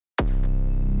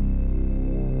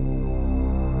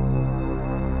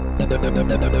Salam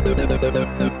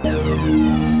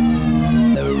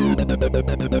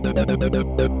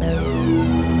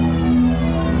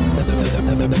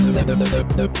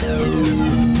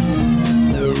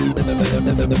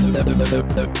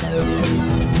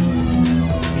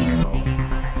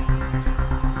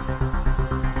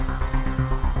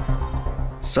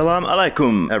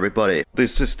alaikum, everybody.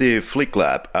 This is the Flick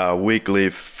Lab, a weekly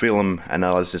film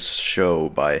analysis show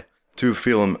by two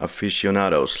film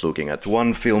aficionados looking at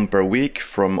one film per week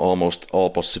from almost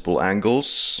all possible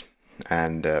angles.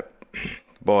 And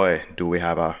boy, do we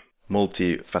have a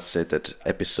multifaceted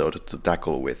episode to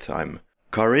tackle with. I'm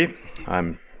Kari.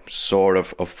 I'm sort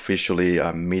of officially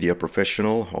a media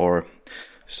professional, or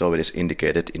so it is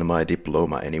indicated in my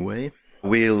diploma anyway.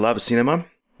 We love cinema,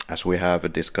 as we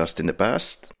have discussed in the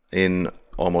past, in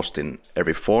almost in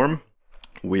every form.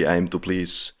 We aim to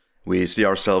please. We see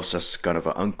ourselves as kind of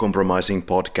an uncompromising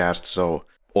podcast, so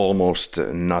almost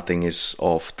nothing is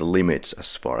off the limits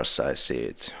as far as I see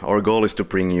it. Our goal is to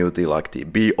bring you the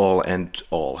be-all and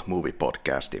all movie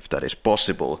podcast, if that is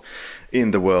possible,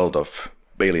 in the world of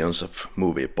billions of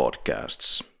movie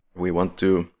podcasts. We want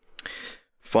to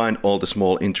find all the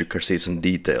small intricacies and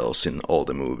details in all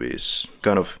the movies,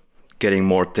 kind of getting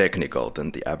more technical than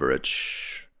the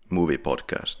average movie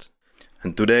podcast.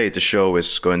 And today the show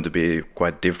is going to be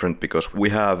quite different because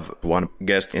we have one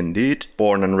guest indeed,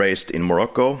 born and raised in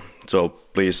Morocco. So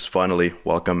please finally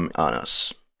welcome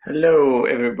Anas. Hello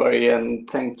everybody, and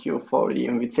thank you for the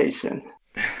invitation.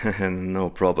 No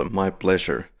problem, my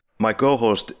pleasure. My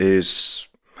co-host is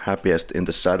happiest in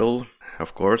the saddle,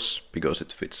 of course, because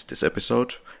it fits this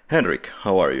episode. Henrik,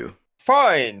 how are you?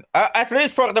 Fine, at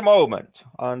least for the moment,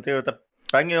 until the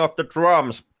banging of the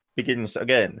drums begins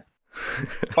again.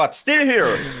 But still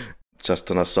here.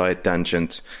 Just on a side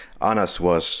tangent, Anas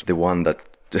was the one that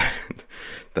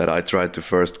that I tried to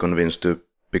first convince to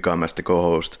become as the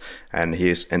co-host, and he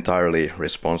is entirely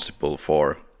responsible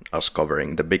for us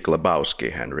covering The Big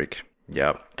Lebowski, Henrik.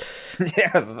 Yeah.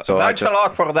 Yes, so thanks a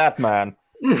lot for that, man.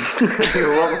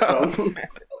 You're welcome.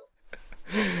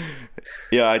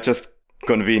 Yeah, I just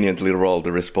conveniently rolled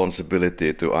the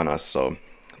responsibility to Anas, so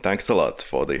thanks a lot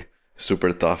for the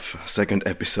super tough second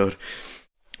episode.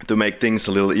 To make things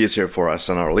a little easier for us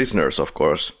and our listeners, of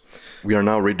course, we are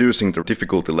now reducing the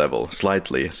difficulty level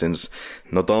slightly, since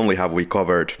not only have we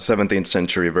covered 17th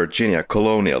century Virginia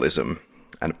colonialism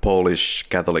and Polish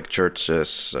Catholic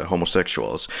Church's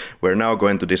homosexuals, we're now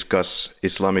going to discuss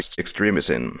Islamic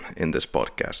extremism in this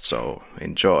podcast, so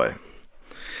enjoy.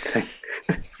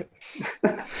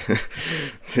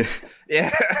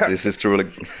 Yeah. This is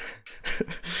truly...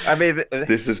 I mean,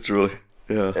 this is truly...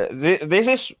 Yeah. This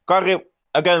is, Kari,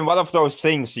 again, one of those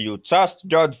things you just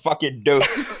don't fucking do.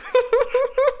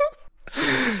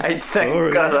 I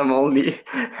thank God I'm only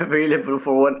available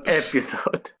for one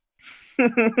episode.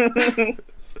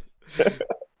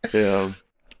 Yeah.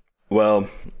 Well,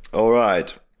 all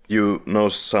right. You know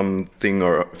something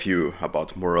or a few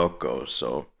about Morocco,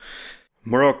 so...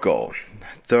 Morocco,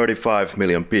 35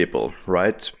 million people,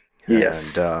 right?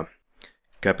 Yes. And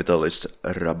capital is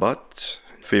Rabat,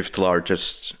 fifth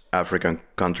largest African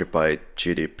country by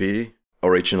GDP,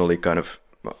 originally kind of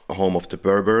home of the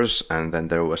Berbers, and then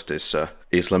there was this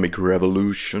Islamic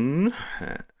revolution.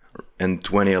 In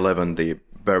 2011, the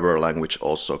Berber language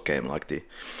also came like the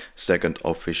second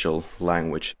official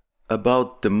language.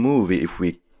 About the movie, if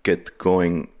we get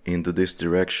going into this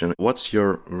direction, what's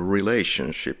your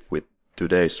relationship with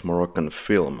today's Moroccan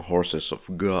film, Horses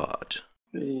of God?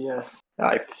 Yes.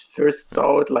 I first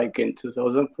saw it in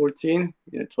 2014.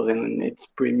 It was in its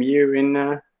premiere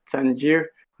in Tangier.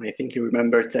 I think you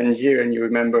remember Tangier and you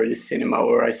remember the cinema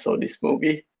where I saw this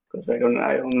movie. Because I don't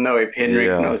know if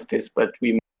Henrik knows this, but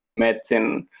we met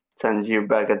in Tangier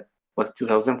back at, was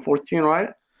 2014,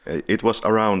 right? It was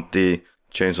around the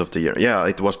change of the year. Yeah,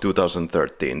 it was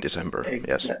 2013, December.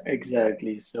 Yes.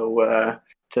 Exactly. So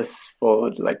just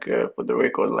for the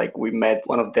record, we met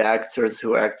one of the actors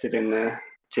who acted in a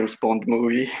James Bond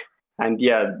movie. And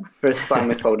yeah, first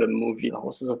time I saw the movie,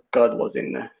 Horses of God, was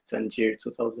in Tangier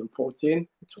 2014.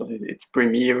 It was its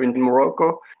premiere in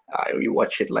Morocco. I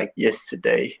rewatched it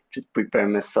yesterday to prepare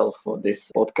myself for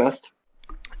this podcast.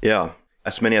 Yeah,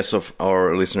 as many as of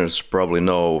our listeners probably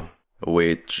know,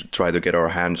 we try to get our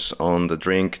hands on the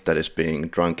drink that is being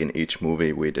drunk in each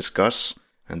movie we discuss.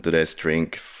 And today's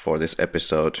drink for this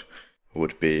episode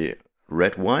would be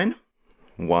red wine.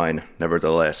 Wine,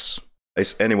 nevertheless.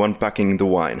 Is anyone packing the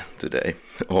wine today?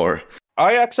 Or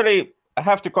I actually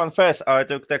have to confess, I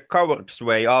took the coward's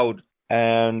way out,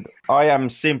 and I am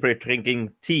simply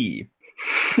drinking tea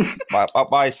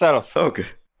myself. Okay.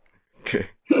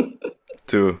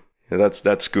 To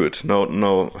That's good.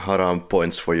 No haram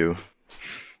points for you.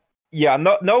 Yeah,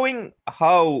 knowing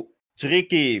how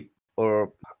tricky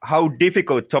or how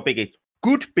difficult topic it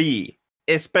could be,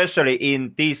 especially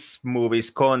in this movie's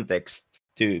context,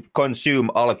 to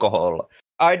consume alcohol,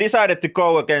 I decided to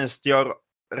go against your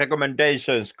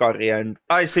recommendations, Kari, and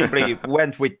I simply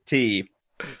went with tea.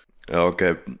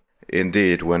 Okay,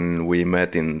 indeed, when we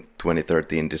met in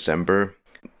 2013 December,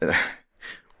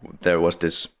 there was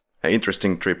this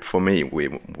interesting trip for me.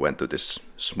 We went to this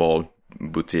small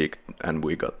boutique and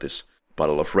we got this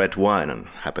bottle of red wine and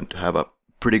happened to have a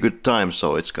pretty good time,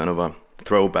 so it's kind of a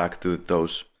throwback to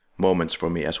those moments for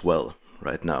me as well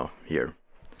right now here.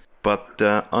 But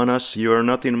Anas, you're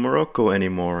not in Morocco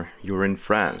anymore. You're in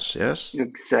France, yes?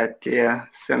 Exactly, yeah.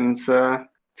 Since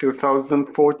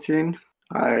 2014,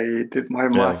 I did my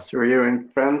master here in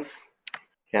France.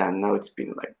 Yeah, now it's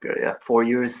been like 4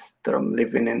 years that I'm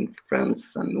living in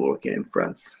France and working in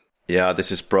France. Yeah,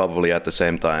 this is probably at the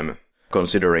same time,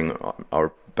 considering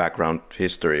our background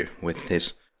history with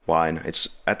this wine, it's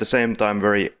at the same time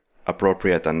very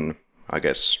appropriate and I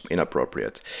guess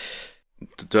inappropriate.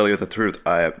 To tell you the truth,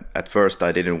 at first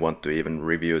I didn't want to even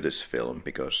review this film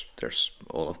because there's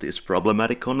all of these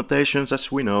problematic connotations,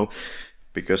 as we know,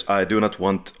 because I do not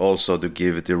want also to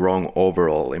give the wrong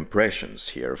overall impressions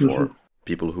here for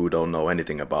people who don't know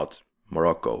anything about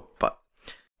Morocco. But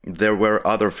there were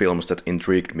other films that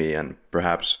intrigued me and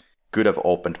perhaps could have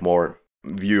opened more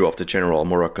view of the general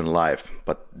Moroccan life.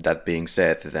 But that being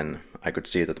said, then I could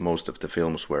see that most of the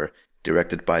films were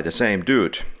directed by the same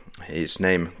dude. His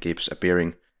name keeps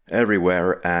appearing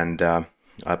everywhere, and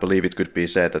I believe it could be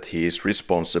said that he is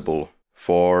responsible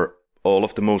for all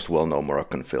of the most well-known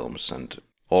Moroccan films, and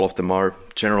all of them are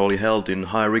generally held in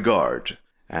high regard.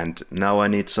 And now I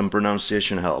need some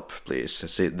pronunciation help, please.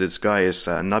 See, this guy is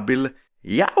Nabil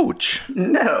Youch.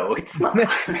 No, it's not.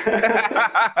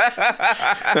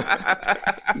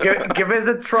 give it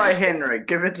a try, Henry.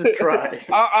 Give it a try.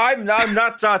 I'm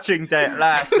not touching that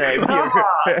last name here.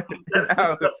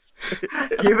 No.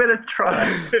 Give it a try.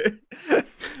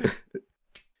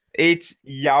 It's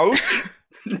Youch.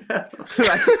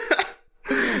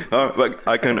 But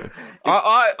I can.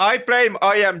 I blame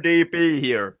IMDb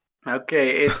here.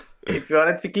 Okay, it's if you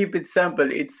wanted to keep it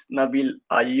simple, it's Nabil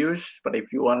Ayouch. But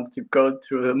if you want to go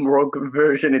through the Moroccan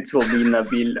version, it will be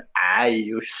Nabil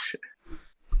Ayouch.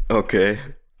 Okay.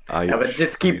 Yeah, but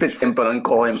just keep it simple and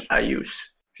call him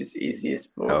Ayouch, which is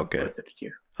easiest for both of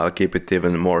you. I'll keep it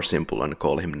even more simple and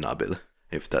call him Nabil,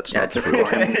 if that's not just true.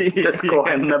 Just call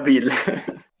him Nabil.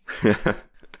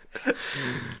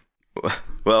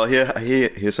 Well,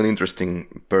 he's an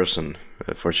interesting person,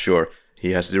 for sure.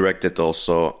 He has directed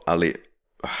also Ali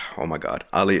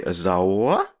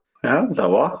Zawa? Yeah,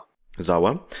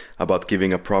 Zawa, about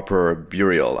giving a proper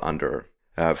burial under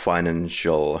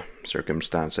financial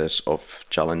circumstances of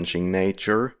challenging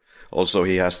nature. Also,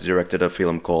 he has directed a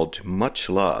film called Much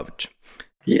Loved.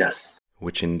 Yes.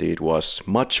 Which indeed was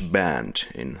much banned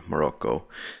in Morocco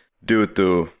due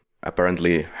to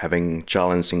apparently having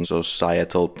challenging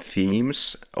societal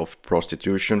themes of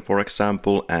prostitution, for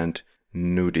example, and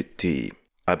nudity.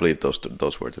 I believe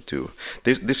those were the two.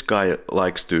 This guy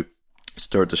likes to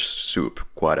stir the soup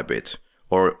quite a bit.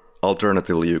 Or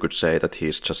alternatively, you could say that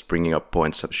he's just bringing up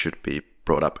points that should be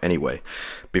brought up anyway,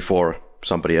 before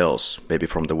somebody else, maybe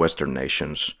from the Western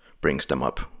nations, brings them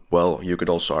up. Well, you could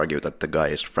also argue that the guy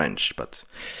is French, but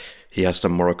he has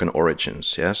some Moroccan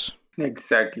origins, yes?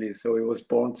 Exactly. So he was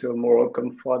born to a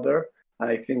Moroccan father.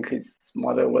 I think his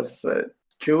mother was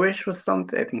Jewish or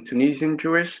something. I think Tunisian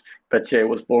Jewish. But yeah, he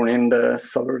was born in the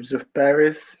suburbs of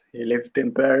Paris. He lived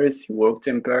in Paris. He worked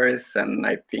in Paris. And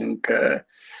I think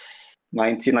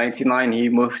 1999, he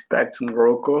moved back to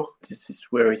Morocco. This is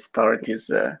where he started his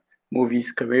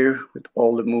movies career with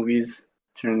all the movies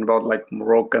turning about like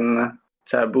Moroccan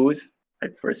taboos.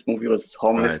 Like first movie was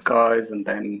homeless guys, and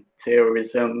then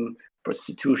terrorism,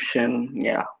 prostitution,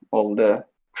 all the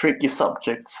tricky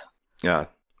subjects. Yeah,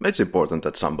 it's important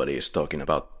that somebody is talking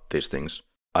about these things.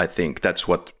 I think that's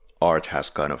what art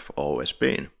has kind of always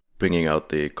been, bringing out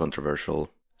the controversial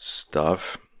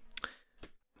stuff.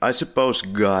 I suppose,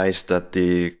 guys, that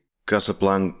the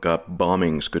Casablanca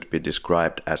bombings could be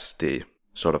described as the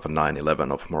sort of a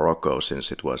 9/11 of Morocco,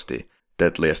 since it was the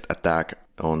deadliest attack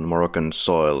on Moroccan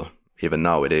soil. Even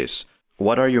now it is.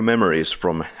 What are your memories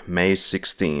from May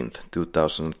 16th,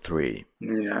 2003?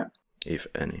 Yeah. If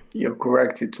any. You're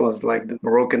correct. It was like the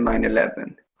Moroccan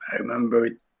 9/11. I remember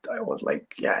it. I was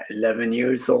like, 11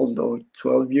 years old or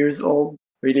 12 years old.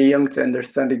 Really young to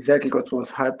understand exactly what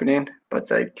was happening.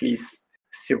 But I at least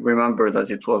still remember that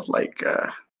it was like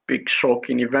a big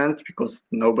shocking event because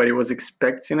nobody was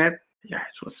expecting it. yeah,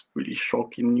 it was really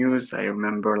shocking news. I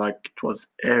remember like it was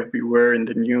everywhere in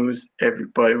the news.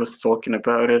 Everybody was talking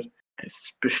about it.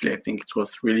 Especially, I think it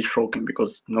was really shocking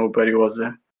because nobody was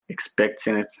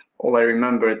expecting it. All I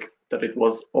remembered that it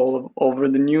was all over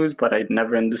the news, but I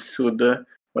never understood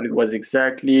what it was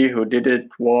exactly, who did it,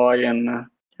 why, and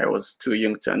I was too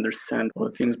young to understand all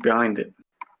the things behind it.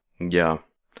 Yeah,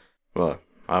 well,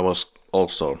 I was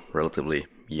also relatively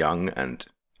young, and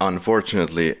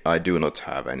unfortunately, I do not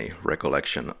have any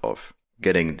recollection of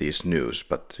getting this news,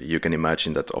 but you can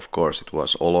imagine that, of course, it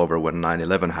was all over when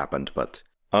 9/11 happened, but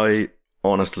I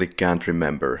honestly can't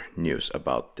remember news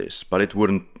about this, but it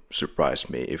wouldn't surprise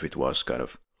me if it was kind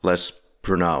of less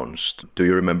pronounced. Do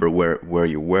you remember where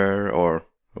you were, or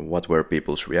what were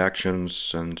people's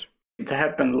reactions? And it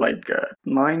happened like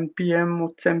 9 p.m.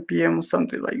 or 10 p.m. or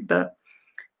something like that.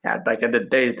 Yeah, back in the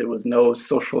days, there was no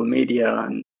social media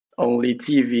and only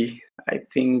TV. I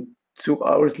think 2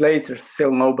 hours later,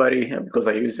 still nobody, because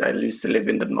I used to live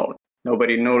in the north.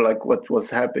 Nobody knew like what was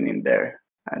happening there.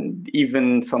 And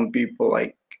even some people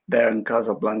like there in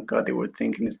Casablanca, they were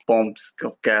thinking it's bombs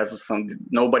of gas or something.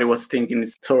 Nobody was thinking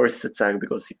it's terrorist attack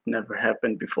because it never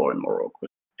happened before in Morocco.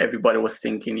 Everybody was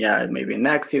thinking, yeah, maybe an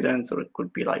accident, or it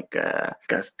could be like a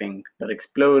gas thing that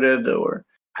exploded,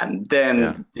 and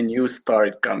then the news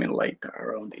started coming like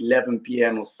around 11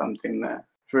 p.m. or something.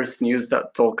 First news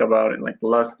that talk about it, like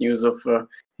last news of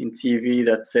in TV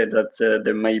that said that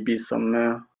there may be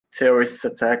some terrorist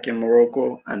attack in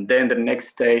Morocco. And then the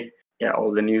next day, yeah,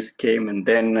 all the news came, and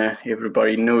then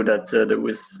everybody knew that there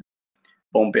was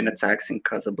bombing attacks in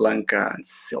Casablanca, and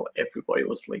still everybody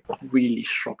was like really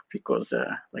shocked because,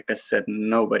 like I said,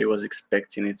 nobody was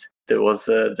expecting it. There was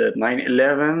the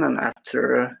 9/11, and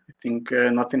after I think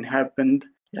nothing happened.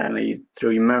 Yeah, and I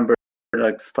remember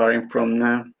like starting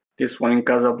from this one in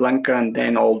Casablanca, and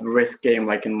then all the rest came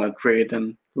like in Madrid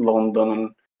and London and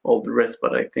all the rest.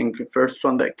 But I think the first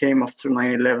one that came after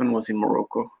 9/11 was in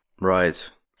Morocco. Right.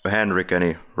 Henrik,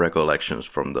 any recollections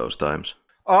from those times?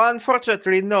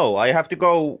 Unfortunately, no. I have to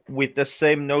go with the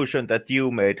same notion that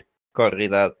you made, Kari,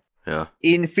 that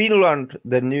in Finland,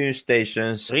 the news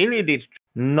stations really did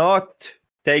not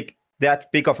take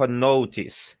that big of a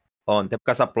notice on the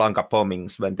Casablanca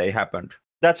bombings when they happened.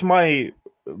 That's my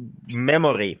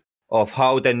memory of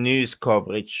how the news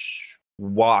coverage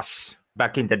was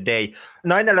back in the day.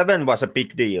 9/11 was a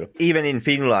big deal, even in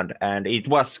Finland, and it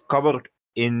was covered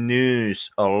in news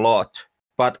a lot.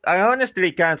 But I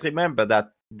honestly can't remember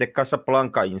that the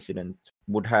Casablanca incident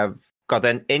would have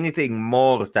gotten anything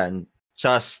more than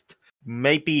just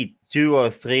maybe 2 or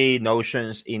 3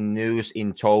 notions in news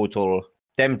in total.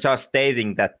 Them just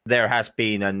stating that there has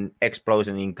been an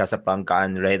explosion in Casablanca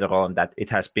and later on that it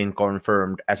has been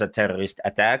confirmed as a terrorist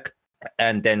attack.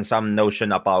 And then some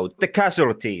notion about the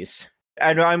casualties.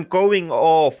 And I'm going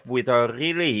off with a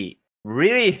really,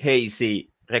 really hazy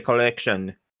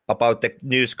recollection about the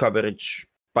news coverage.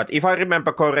 But if I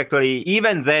remember correctly,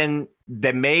 even then,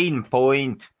 the main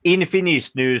point in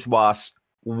Finnish news was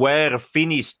were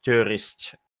Finnish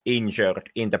tourists injured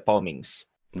in the bombings.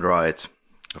 Right,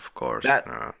 of course.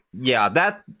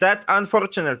 That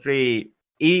unfortunately,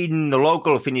 in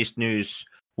local Finnish news,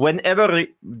 whenever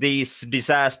these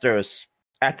disasters,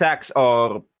 attacks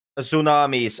or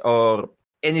tsunamis or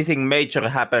anything major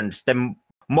happens, the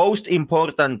most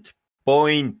important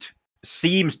point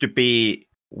seems to be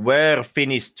were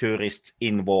Finnish tourists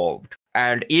involved.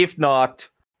 And if not,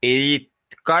 it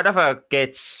kind of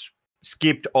gets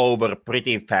skipped over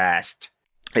pretty fast.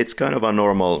 It's kind of a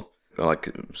normal,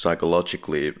 like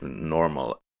psychologically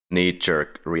normal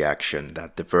knee-jerk reaction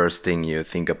that the first thing you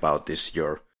think about is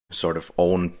your sort of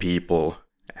own people.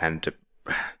 And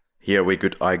here we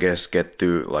could, I guess, get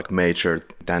to like major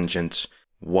tangents.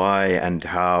 Why and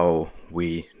how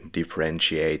we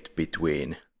differentiate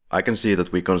between. I can see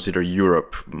that we consider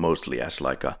Europe mostly as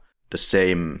like the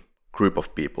same group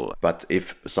of people. But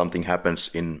if something happens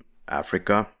in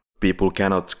Africa, people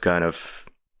cannot kind of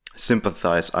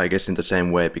sympathize, I guess, in the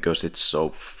same way because it's so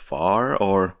far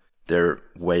or their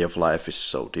way of life is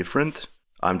so different.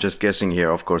 I'm just guessing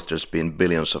here. Of course, there's been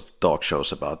billions of talk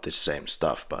shows about this same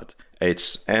stuff, but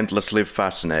it's endlessly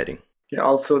fascinating. Yeah,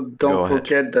 also don't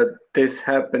forget that this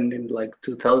happened in like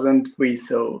 2003,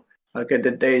 so like at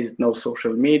the days, no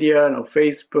social media, no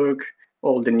Facebook.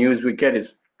 All the news we get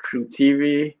is through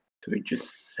TV. So we just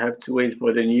have to wait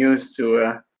for the news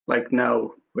to, like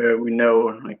now, where we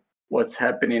know like what's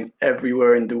happening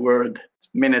everywhere in the world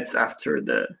minutes after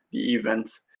the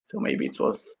events. So maybe it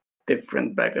was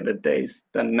different back in the days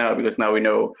than now, because now we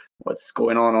know what's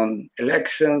going on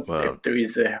elections. Well, if there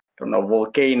is a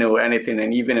volcano or anything,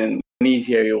 and even in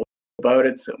Indonesia, you know about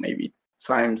it. So maybe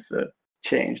times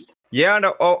changed. Yeah, and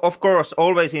of course,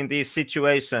 always in these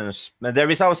situations, there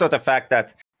is also the fact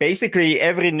that basically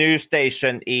every news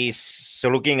station is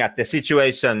looking at the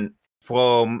situation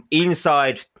from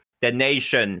inside the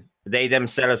nation they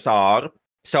themselves are.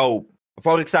 So,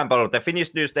 for example, the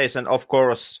Finnish news station, of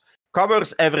course,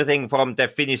 covers everything from the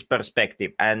Finnish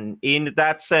perspective. And in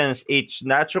that sense, it's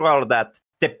natural that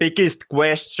the biggest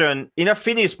question in a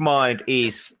Finnish mind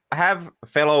is, have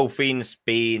fellow Finns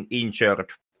been injured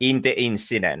in the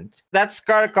incident? That's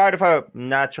kind of a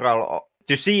natural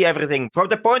to see everything from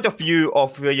the point of view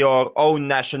of your own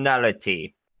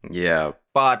nationality. Yeah.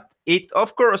 But it,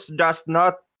 of course, does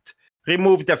not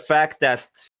remove the fact that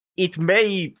it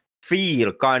may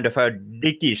feel kind of a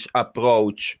dickish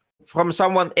approach from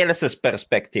someone else's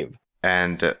perspective.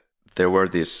 And there were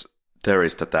these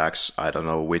terrorist attacks. I don't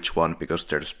know which one because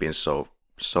there's been so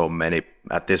many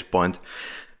at this point.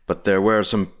 But there were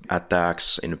some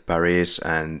attacks in Paris,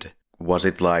 and was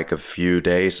it like a few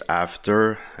days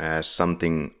after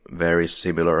something very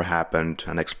similar happened,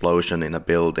 an explosion in a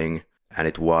building, and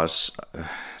it was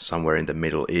somewhere in the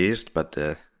Middle East. But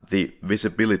the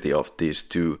visibility of these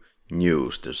two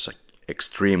news, there's an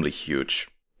extremely huge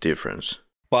difference.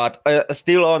 But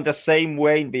still on the same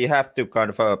way, we have to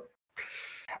kind of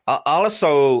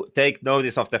also take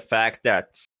notice of the fact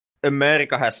that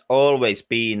America has always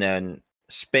been a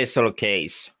special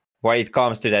case when it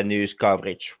comes to the news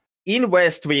coverage. In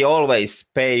West, we always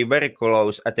pay very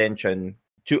close attention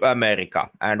to America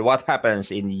and what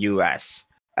happens in the US.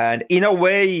 And in a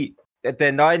way,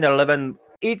 the 9/11,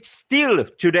 it still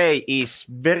today is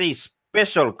very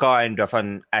special kind of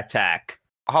an attack.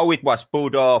 How it was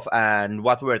pulled off and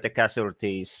what were the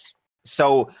casualties.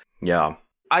 So yeah,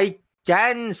 I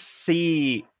can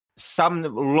see some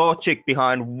logic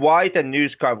behind why the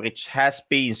news coverage has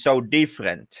been so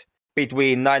different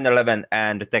between 9/11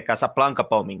 and the Casablanca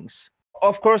bombings.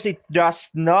 Of course, it does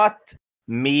not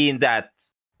mean that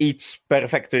it's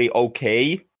perfectly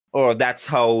okay or that's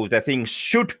how the things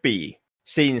should be,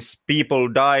 since people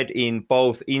died in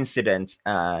both incidents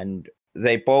and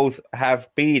they both have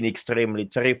been extremely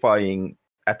terrifying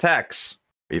attacks.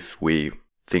 If we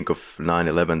think of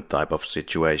 9/11 type of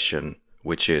situation,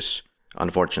 which is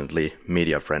unfortunately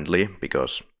media friendly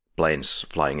because planes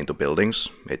flying into buildings,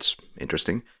 it's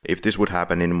interesting. If this would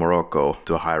happen in Morocco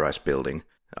to a high-rise building,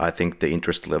 I think the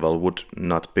interest level would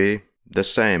not be the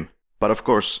same. But of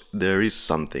course, there is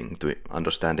something to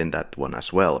understand in that one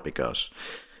as well, because,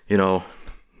 you know,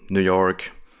 New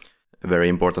York, a very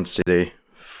important city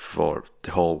for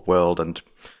the whole world and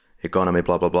economy,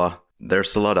 blah, blah, blah.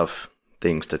 There's a lot of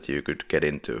things that you could get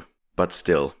into, but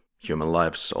still, human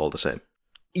lives all the same.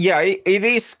 Yeah, it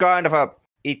is kind of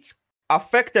it's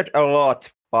affected a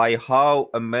lot by how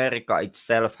America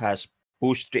itself has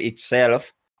pushed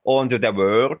itself onto the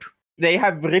world. They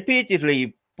have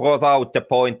repeatedly brought out the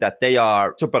point that they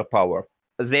are superpower.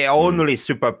 The only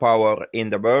superpower in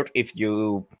the world, if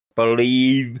you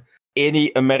believe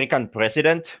any American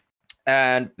president.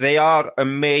 And they are a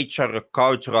major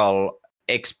cultural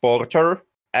exporter.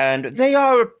 And they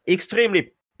are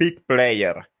extremely big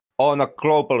player on a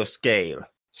global scale.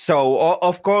 So,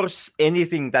 of course,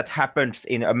 anything that happens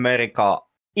in America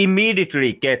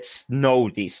immediately gets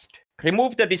noticed.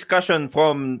 Remove the discussion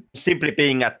from simply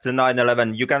being at the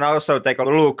 9/11. You can also take a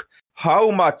look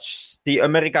how much the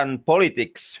American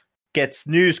politics gets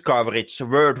news coverage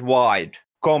worldwide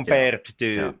compared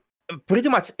to pretty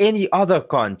much any other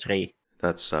country.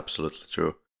 That's absolutely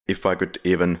true. If I could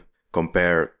even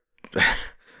compare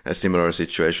a similar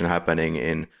situation happening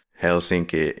in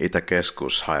Helsinki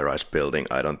Itäkeskus high-rise building,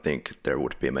 I don't think there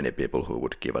would be many people who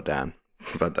would give a damn.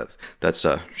 But that's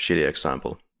a shitty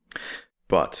example.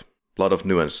 But a lot of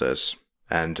nuances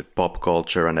and pop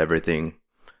culture and everything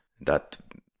that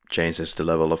changes the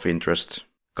level of interest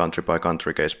country by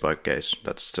country, case by case.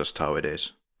 That's just how it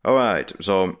is. All right,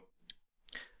 so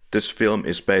this film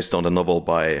is based on the novel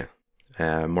by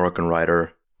Moroccan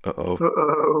writer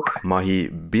Mahi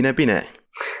Bine.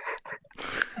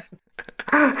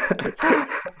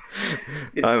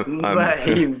 It's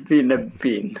Mahi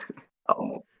Bine.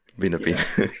 Almost. Bine.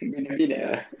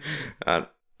 And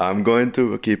I'm going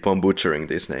to keep on butchering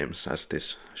these names as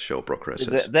this show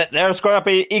progresses. There's going to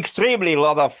be extremely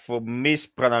lot of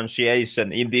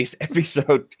mispronunciation in this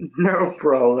episode. No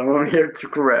problem. I'm here to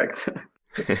correct.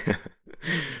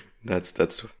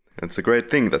 That's a great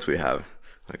thing that we have,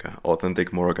 like an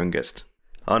authentic Moroccan guest.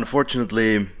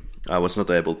 Unfortunately, I was not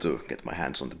able to get my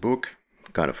hands on the book.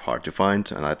 Kind of hard to find,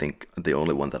 and I think the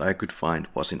only one that I could find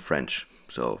was in French,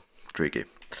 so tricky.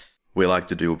 We like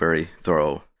to do very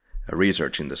thorough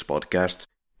research in this podcast,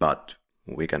 but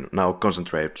we can now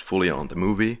concentrate fully on the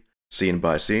movie, scene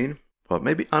by scene. But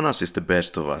maybe Anas is the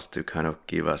best of us to kind of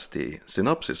give us the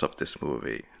synopsis of this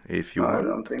movie. If you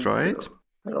want to try it.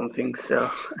 I don't think so.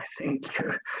 I think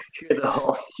you're the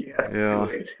host. You have to do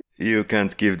it. You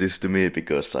can't give this to me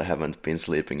because I haven't been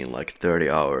sleeping in like 30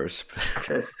 hours.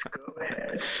 Just go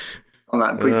ahead. I'm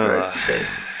not prepared for this.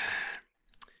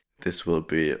 This will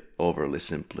be overly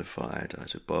simplified, I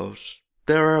suppose.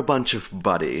 There are a bunch of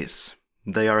buddies.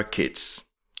 They are kids.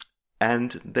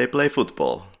 And they play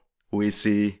football. We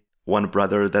see one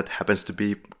brother that happens to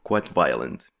be quite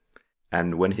violent.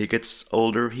 And when he gets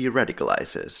older, he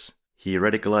radicalizes. He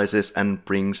radicalizes and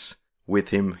brings with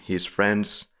him his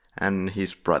friends and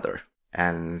his brother.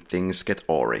 And things get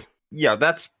awry. Yeah,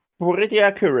 that's pretty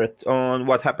accurate on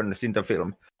what happens in the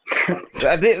film.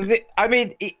 I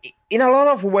mean, in a lot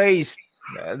of ways,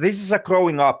 this is a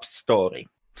growing up story.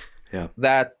 Yeah.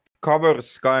 That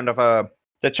covers kind of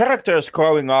the characters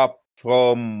growing up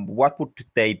from what would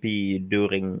they be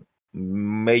during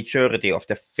majority of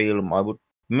the film? I would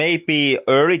maybe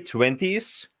early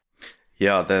 20s.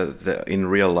 Yeah, in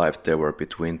real life they were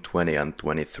between 20 and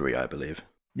 23, I believe.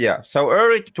 Yeah, so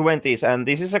early 20s, and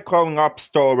this is a growing up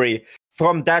story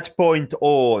from that point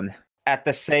on. At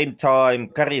the same time,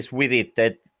 carries with it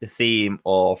that theme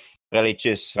of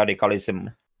religious radicalism.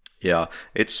 Yeah,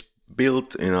 it's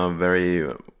built in a very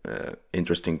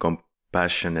interesting,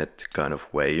 compassionate kind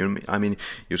of way. I mean,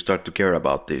 you start to care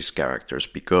about these characters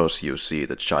because you see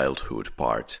the childhood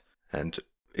part, and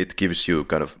it gives you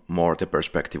kind of more the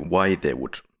perspective why they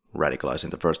would radicalize in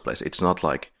the first place. It's not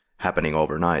like happening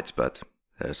overnight, but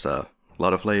there's a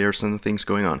lot of layers and things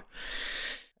going on.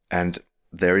 And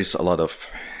there is a lot of,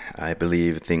 I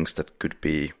believe, things that could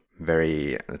be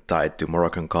very tied to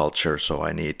Moroccan culture, so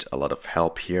I need a lot of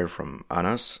help here from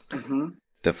Anas. Mm-hmm.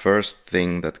 The first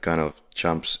thing that kind of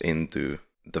jumps into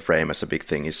the frame as a big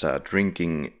thing is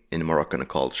drinking in Moroccan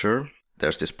culture.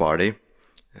 There's this party,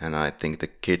 and I think the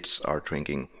kids are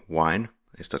drinking wine.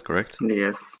 Is that correct?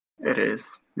 Yes, it is.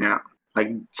 Yeah,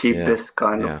 like cheapest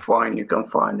kind of wine you can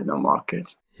find in the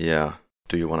market. Yeah.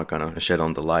 Do you want to kind of shed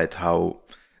on the light? How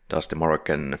does the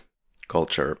Moroccan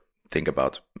culture think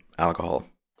about alcohol?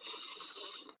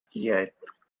 Yeah,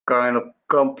 it's kind of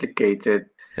complicated.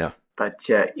 Yeah. But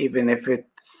yeah, even if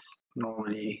it's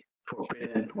normally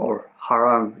forbidden or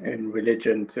haram in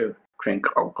religion to drink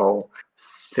alcohol,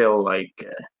 still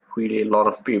really a lot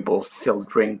of people still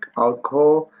drink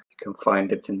alcohol. You can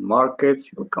find it in markets.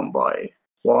 You can buy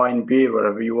wine, beer,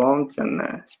 whatever you want. And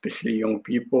especially young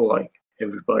people, like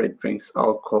everybody drinks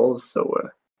alcohol. So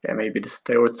maybe the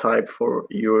stereotype for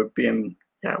European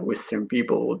Western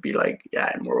people would be like,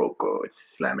 in Morocco,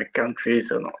 it's Islamic country,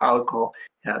 so no alcohol.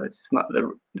 Yeah, but it's not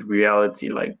the reality.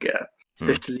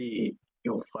 Especially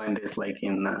you'll find this like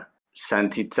in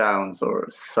shanty towns or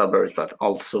suburbs, but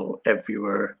also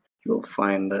everywhere you'll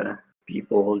find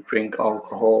people who drink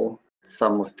alcohol.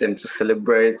 Some of them to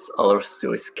celebrate, others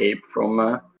to escape from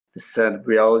the sad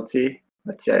reality.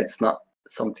 But yeah, it's not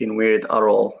something weird at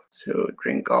all to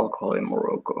drink alcohol in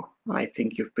Morocco. I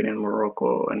think you've been in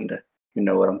Morocco and you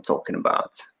know what I'm talking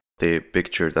about. The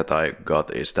picture that I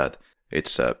got is that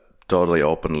it's totally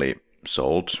openly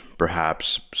sold.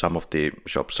 Perhaps some of the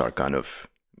shops are kind of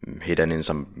hidden in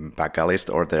some back alleys,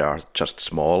 or they are just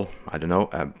small. I don't know.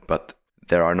 But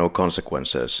there are no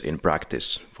consequences in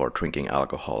practice for drinking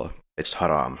alcohol. It's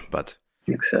haram, but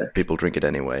people drink it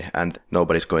anyway. And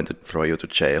nobody's going to throw you to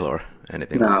jail or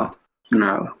anything like that.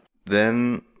 No.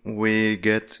 Then we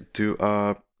get to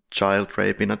a child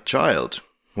raping a child.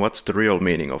 What's the real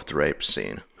meaning of the rape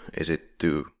scene? Is it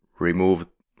to remove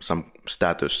some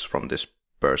status from this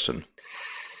person?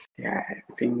 Yeah,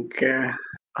 I think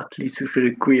at least we should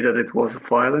agree that it was a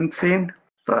violent scene,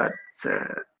 but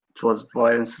it was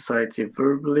violent society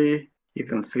verbally,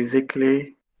 even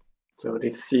physically. So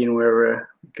this scene where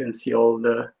you can see all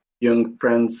the young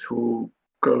friends who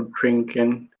go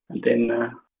drinking, and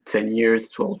then 10 years,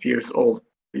 12 years old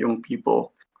young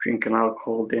people drinking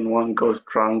alcohol, then one goes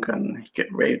drunk and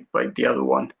get raped by the other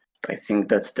one. I think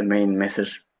that's the main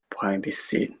message behind this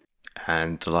scene.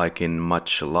 And like in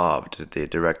Much Loved, the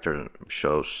director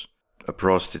shows a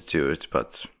prostitute,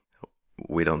 but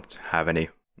we don't have any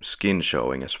skin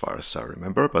showing as far as I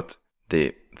remember, but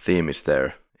the theme is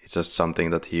there. It's just something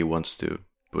that he wants to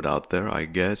put out there, I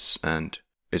guess. And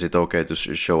is it okay to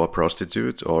show a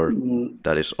prostitute, or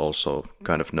that is also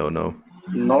kind of no-no?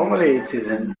 Normally it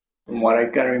isn't. From what I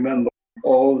can remember,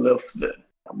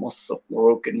 most of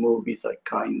Moroccan movies are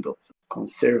kind of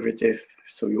conservative,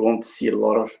 so you won't see a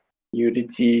lot of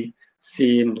nudity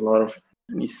scene, a lot of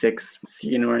any sex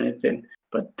scene or anything.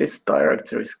 But this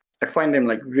director I find him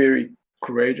like very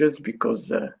courageous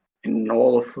because in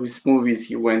all of his movies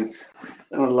he went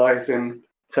analyzing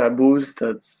taboos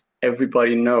that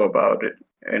everybody know about it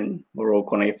in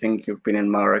Morocco. And I think you've been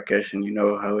in Marrakesh and you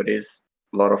know how it is.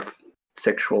 A lot of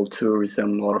sexual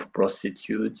tourism, a lot of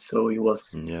prostitutes. So he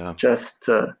was just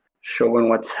showing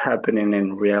what's happening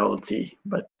in reality.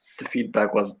 But the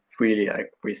feedback was really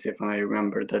aggressive. And I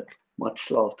remember that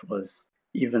Much Loved was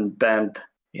even banned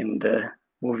in the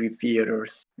movie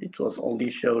theaters. It was only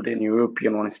showed in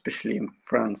European one, especially in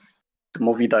France. The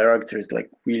movie director is like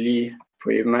really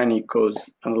brave man. He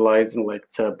goes analyzing like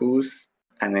taboos.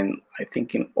 And then I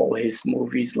think in all his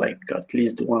movies, like at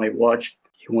least the one I watched,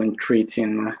 he went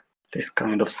treating this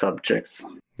kind of subjects.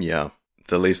 Yeah,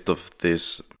 the list of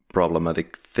these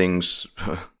problematic things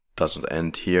doesn't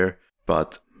end here,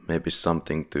 but maybe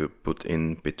something to put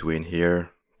in between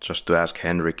here, just to ask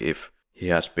Henrik if he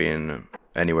has been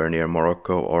anywhere near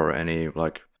Morocco or any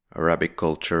like Arabic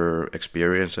culture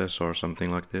experiences or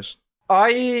something like this.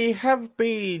 I have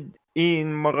been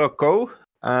in Morocco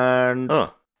and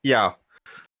yeah,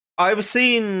 I've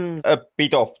seen a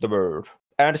bit of the world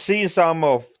and seen some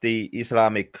of the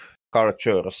Islamic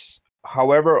cultures.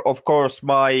 However, of course,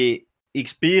 my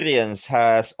experience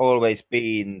has always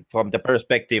been from the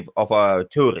perspective of a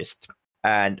tourist.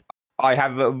 And I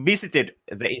have visited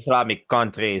the Islamic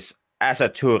countries as a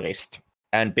tourist.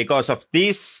 And because of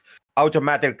this,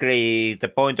 automatically the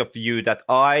point of view that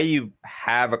I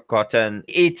have gotten,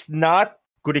 it's not,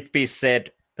 could it be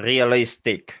said,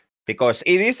 realistic. Because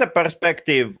it is a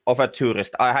perspective of a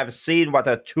tourist. I have seen what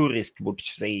a tourist would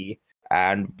see.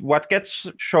 And what gets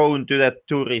shown to the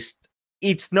tourist,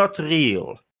 it's not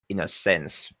real in a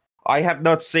sense. I have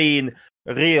not seen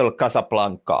real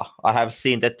Casablanca. I have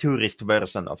seen the tourist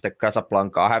version of the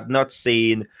Casablanca. I have not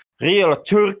seen real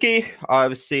Turkey.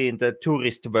 I've seen the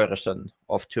tourist version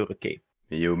of Turkey.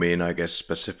 You mean, I guess,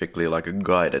 specifically like a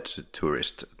guided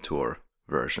tourist tour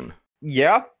version?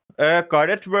 Yeah, a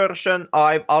guided version.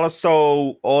 I've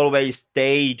also always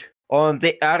stayed on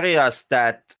the areas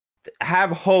that have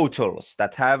hotels,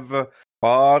 that have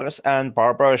bars and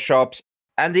barber shops,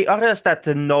 and the areas that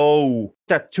know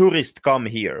that tourists come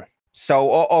here.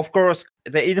 So, of course,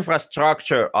 the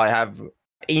infrastructure I have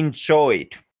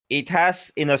enjoyed. It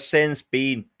has, in a sense,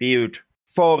 been built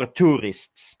for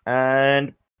tourists.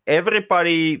 And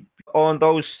everybody on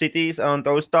those cities, on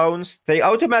those towns, they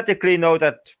automatically know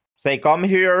that they come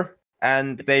here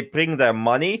and they bring their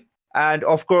money. And,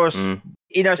 of course,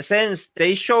 in a sense,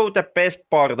 they show the best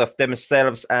part of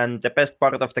themselves and the best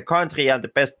part of the country and the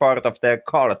best part of their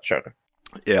culture.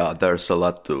 Yeah, there's a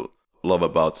lot to love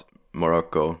about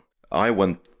Morocco. I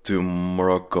went to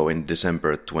Morocco in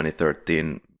December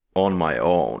 2013 on my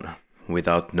own,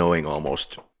 without knowing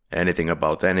almost anything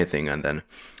about anything, and then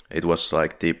it was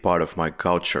like the part of my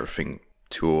couchsurfing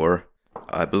tour.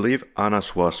 I believe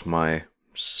Anas was my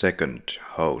second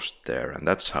host there, and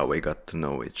that's how we got to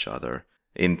know each other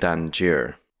in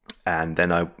Tangier. And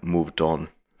then I moved on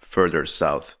further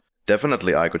south.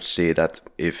 Definitely I could see that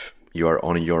if you are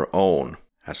on your own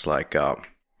as like a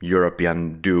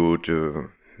European dude,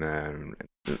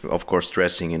 of course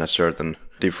dressing in a certain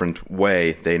different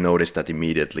way, they notice that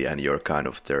immediately and you're kind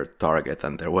of their target.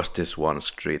 And there was this one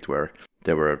street where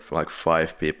there were like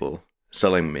 5 people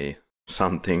selling me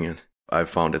something, and I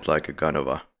found it like a kind of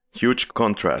a huge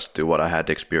contrast to what I had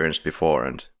experienced before.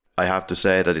 And I have to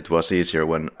say that it was easier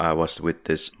when I was with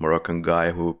this Moroccan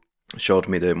guy who showed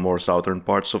me the more southern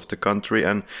parts of the country,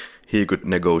 and he could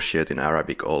negotiate in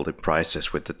Arabic all the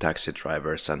prices with the taxi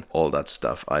drivers and all that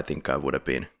stuff. I think I would have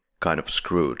been kind of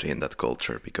screwed in that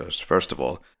culture because, first of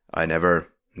all, I never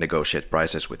negotiate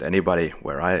prices with anybody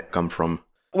where I come from.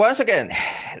 Once again,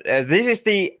 this is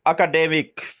the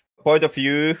academic point of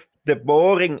view, the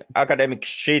boring academic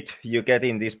shit you get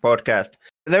in this podcast.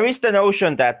 There is the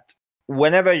notion that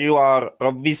whenever you are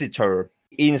a visitor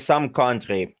in some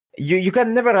country, you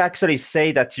can never actually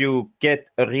say that you get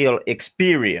a real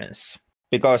experience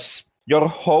because your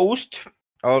host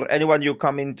or anyone you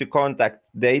come into contact,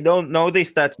 they don't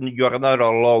notice that you're not a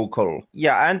local.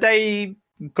 Yeah, and they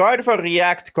kind of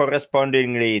react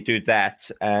correspondingly to that.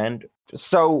 And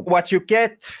so what you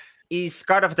get is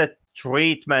kind of the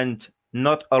treatment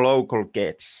not a local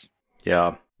gets.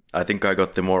 Yeah, I think I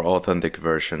got the more authentic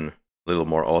version, a little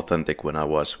more authentic when I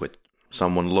was with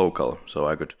someone local. So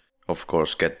I could, of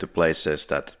course, get to places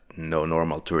that no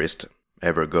normal tourist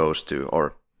ever goes to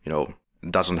or,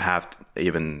 doesn't have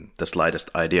even the slightest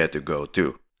idea to go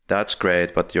to. That's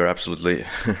great, but you're absolutely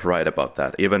right about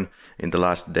that. Even in the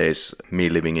last days, me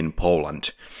living in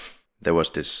Poland, there was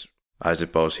this, I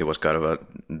suppose he was kind of a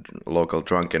local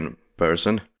drunken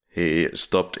person. He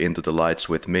stopped into the lights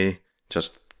with me,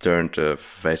 just turned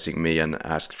facing me and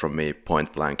asked from me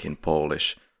point blank in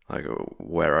Polish, like,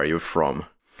 where are you from?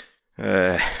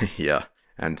 Yeah.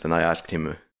 And then I asked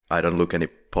him, I don't look any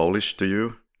Polish to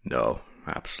you? No,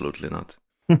 absolutely not.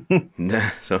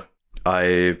 So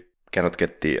I cannot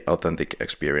get the authentic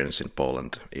experience in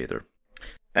Poland either.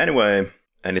 Anyway,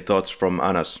 any thoughts from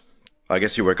Anas? I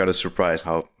guess you were kind of surprised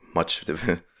how much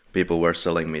the people were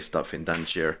selling me stuff in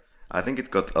Tangier. I think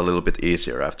it got a little bit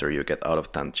easier after you get out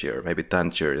of Tangier. Maybe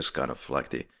Tangier is kind of like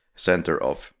the center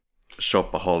of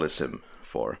shopaholism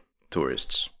for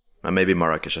tourists. And maybe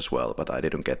Marrakesh as well, but I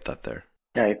didn't get that there.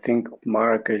 Yeah, I think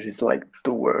Marrakesh is like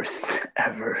the worst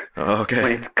ever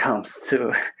when it comes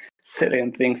to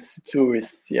selling things to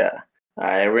tourists. Yeah,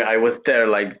 I was there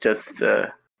like just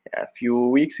a few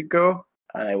weeks ago,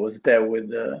 and I was there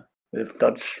with a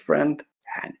Dutch friend.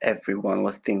 And everyone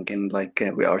was thinking like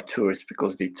we are tourists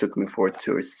because they took me for a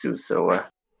tourist too. So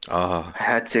I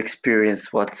had to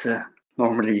experience what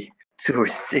normally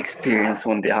tourists experience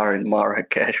when they are in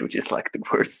Marrakesh, which is like the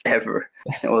worst ever.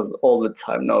 It was all the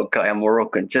time, no, guy, I'm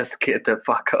Moroccan, just get the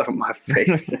fuck out of my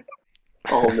face.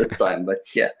 All the time. But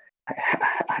yeah,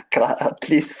 at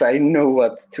least I know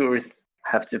what tourists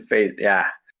have to face. Yeah,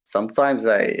 sometimes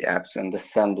I have to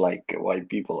understand like why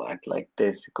people act like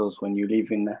this, because when you live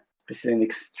in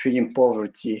extreme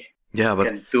poverty, yeah, but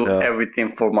you can do everything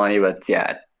for money, but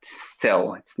yeah,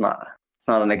 still it's not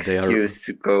an excuse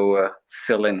to go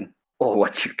selling all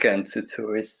what you can to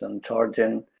tourists and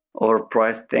charging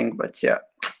overpriced thing. But yeah,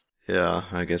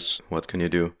 I guess what can you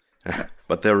do?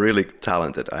 But they're really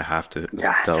talented, I have to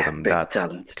tell them that,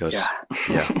 talented, because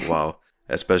wow,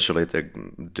 especially the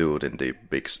dude in the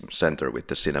big center with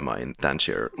the cinema in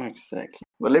Tangier. Exactly.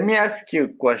 Well, let me ask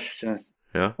you questions.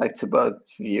 Yeah. Like to both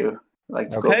of you. Like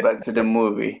to go back to the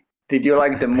movie. Did you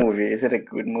like the movie? Is it a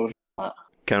good movie?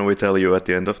 Can we tell you at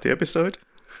the end of the episode?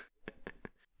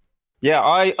 Yeah,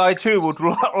 I too would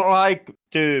like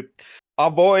to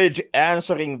avoid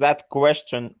answering that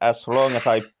question as long as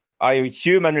I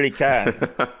humanly can.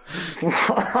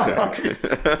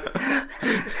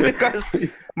 Because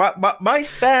my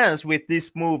stance with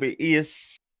this movie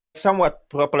is somewhat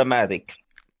problematic.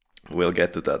 We'll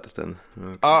get to that then.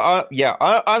 Okay.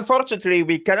 Unfortunately,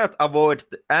 we cannot avoid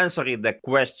answering the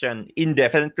question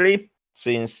indefinitely,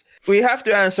 since we have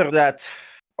to answer that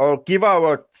or give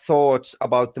our thoughts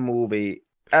about the movie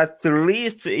at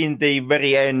least in the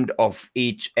very end of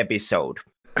each episode.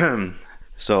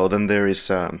 So then there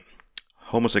is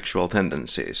homosexual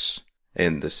tendencies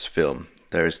in this film.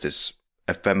 There is this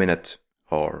effeminate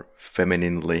or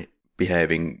femininely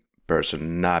behaving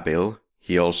person, Nabil.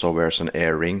 He also wears an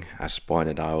earring, as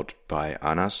pointed out by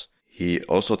Anas. He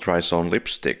also tries on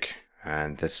lipstick,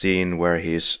 and the scene where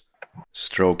he's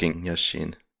stroking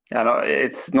Yashin. Yeah, no,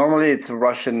 it's normally a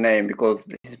Russian name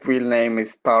because his real name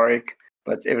is Tariq,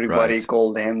 but everybody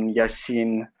called him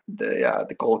Yashin.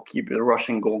 The goalkeeper, the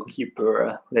Russian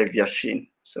goalkeeper, Lev Yashin.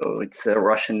 So it's a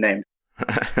Russian name.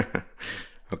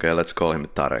 Okay, let's call him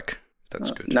Tarek.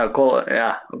 That's good.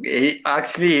 Okay.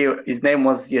 His name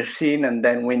was Yashin, and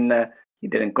then when he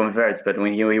didn't convert, but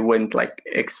when he went like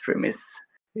extremist,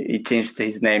 he changed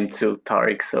his name to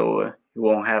Tariq, so he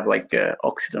won't have like an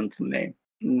Occidental name.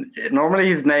 Normally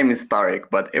his name is Tariq,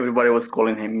 but everybody was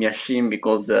calling him Yashin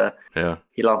because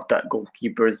he loved that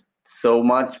goalkeeper so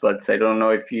much. But I don't know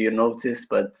if you noticed,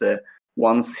 but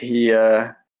once he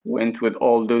went with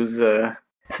all those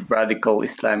radical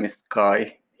Islamist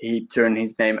guy, he turned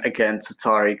his name again to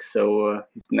Tariq, so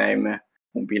his name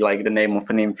will be like the name of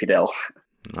an infidel.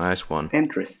 Nice one.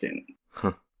 Interesting.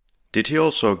 Huh. Did he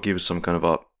also give some kind of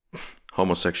a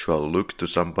homosexual look to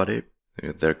somebody?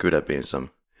 There could have been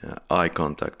some eye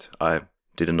contact. I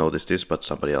didn't notice this, but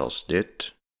somebody else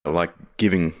did. Like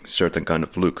giving certain kind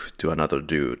of look to another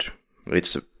dude.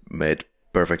 It's made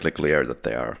perfectly clear that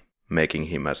they are making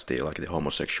him as the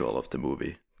homosexual of the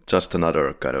movie. Just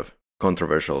another kind of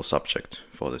controversial subject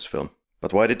for this film.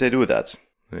 But why did they do that?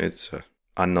 It's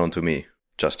unknown to me,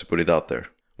 just to put it out there.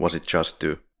 Was it just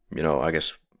to, I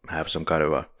guess, have some kind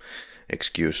of a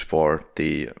excuse for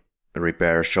the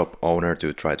repair shop owner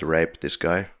to try to rape this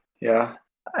guy? Yeah.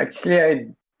 Actually, I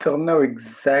don't know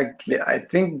exactly. I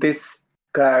think this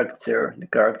character, the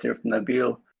character of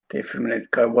Nabil, the effeminate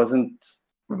guy, wasn't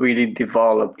really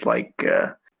developed like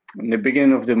in the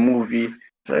beginning of the movie.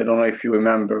 I don't know if you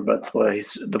remember, but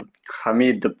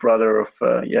Hamid, the brother of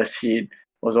Yashid,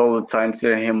 was all the time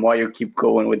telling him, why you keep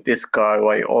going with this guy,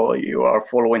 why you are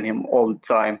following him all the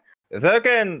time.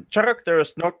 Again,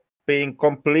 characters not being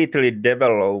completely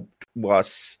developed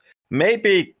was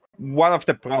maybe one of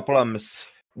the problems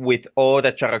with all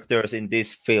the characters in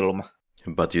this film.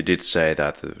 But you did say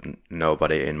that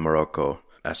nobody in Morocco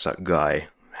as a guy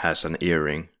has an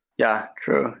earring. Yeah,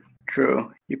 true.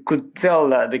 You could tell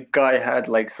that the guy had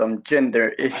like some gender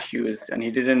issues and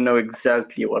he didn't know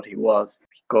exactly what he was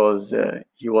because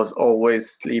he was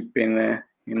always sleeping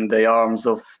in the arms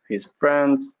of his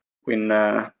friends. When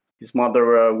his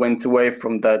mother went away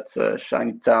from that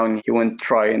shiny town, he went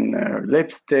trying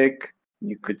lipstick.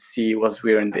 You could see he was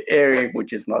wearing the earring,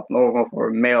 which is not normal for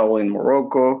a male in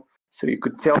Morocco. So you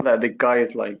could tell that the guy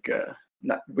is like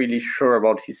not really sure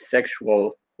about his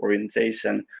sexual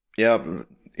orientation. Yeah,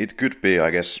 it could be,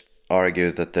 I guess,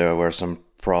 argued that there were some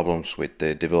problems with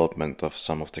the development of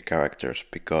some of the characters,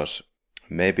 because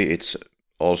maybe it's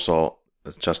also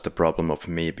just a problem of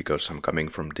me because I'm coming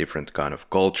from different kind of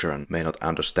culture and may not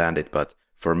understand it, but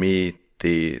for me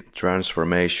the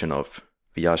transformation of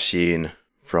Yashin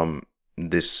from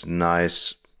this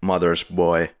nice mother's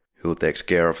boy who takes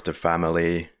care of the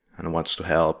family and wants to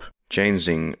help,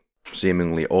 changing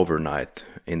seemingly overnight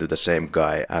into the same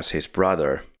guy as his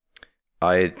brother,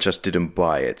 I just didn't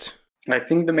buy it. I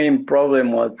think the main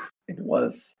problem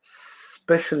was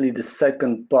especially the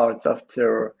second part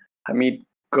after Hamid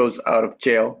goes out of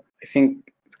jail. I think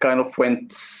it kind of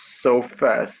went so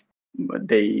fast.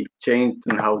 They changed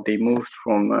in how they moved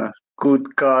from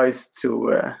good guys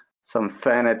to some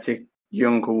fanatic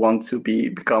young who want to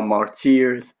become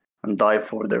martyrs and die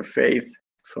for their faith.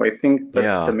 So I think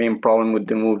that's the main problem with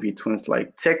the movie. Twins,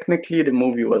 like technically the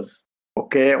movie was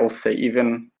okay, I'll say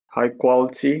even high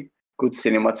quality, good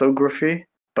cinematography,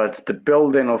 but the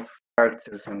building of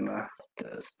characters and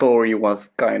the story was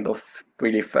kind of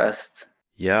really fast.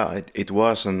 Yeah, it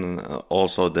was, and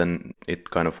also then it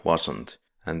kind of wasn't.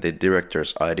 And the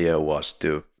director's idea was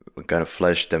to kind of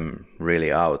flesh them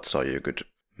really out so you could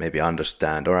maybe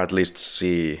understand or at least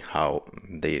see how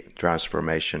the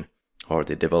transformation or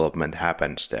the development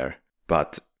happens there.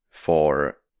 But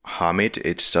for Hamid,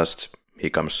 it's just he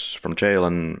comes from jail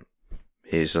and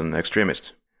he's an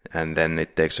extremist. And then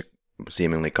it takes a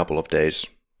seemingly couple of days,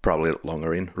 probably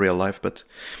longer in real life, but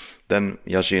then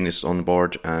Yashin is on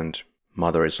board and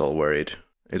mother is all worried.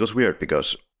 It was weird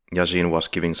because Yashin was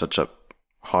giving such a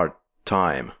hard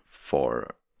time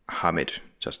for Hamid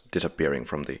just disappearing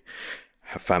from the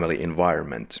family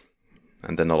environment.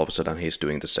 And then all of a sudden he's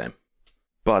doing the same.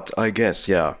 But I guess,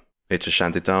 yeah, it's a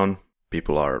shantytown.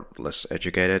 People are less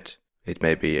educated. It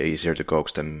may be easier to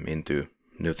coax them into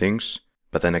new things.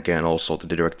 But then again, also the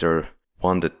director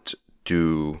wanted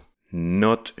to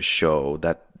not show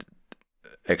that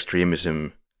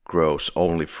extremism grows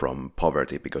only from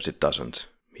poverty, because it doesn't.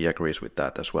 He agrees with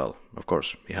that as well. Of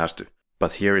course, he has to.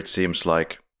 But here it seems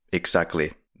like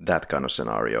exactly that kind of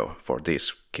scenario for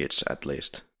these kids, at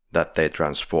least. That they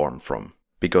transform from,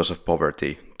 because of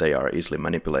poverty, they are easily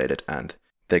manipulated and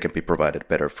they can be provided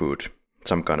better food,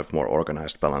 some kind of more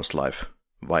organized, balanced life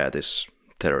via this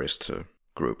terrorist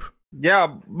group. Yeah,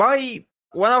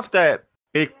 one of the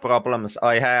big problems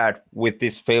I had with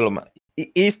this film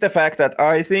is the fact that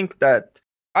I felt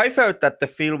that the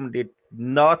film did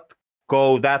not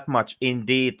go that much in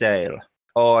detail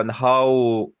on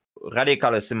how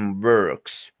radicalism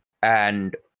works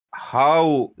and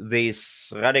how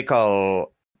these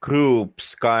radical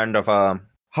groups kind of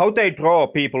how they draw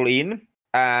people in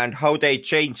and how they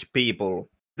change people.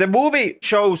 The movie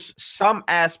shows some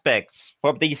aspects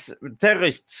from these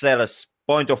terrorist cells'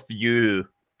 point of view,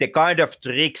 the kind of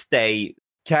tricks they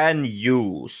can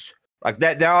use. Like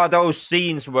there are those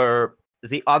scenes where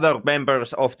the other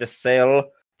members of the cell,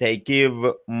 they give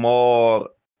more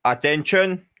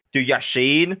attention to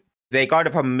Yashin. They kind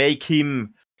of make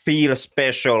him feel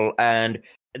special, and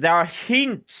there are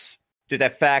hints to the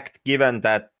fact given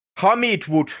that Hamid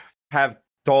would have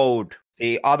told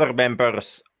the other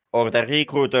members or the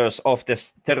recruiters of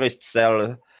the terrorist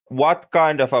cell what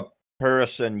kind of a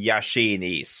person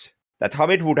Yashin is. That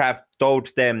Hamid would have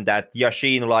told them that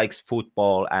Yashin likes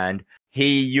football and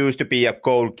he used to be a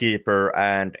goalkeeper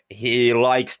and he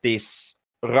likes this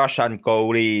Russian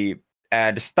goalie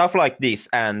and stuff like this.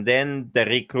 And then the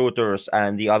recruiters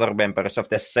and the other members of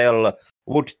the cell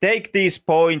would take these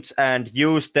points and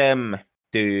use them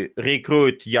to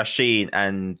recruit Yashin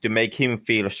and to make him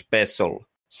feel special.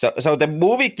 So the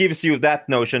movie gives you that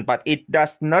notion, but it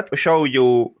does not show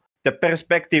you the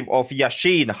perspective of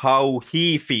Yashin, how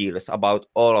he feels about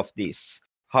all of this,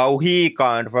 how he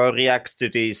kind of reacts to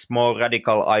these more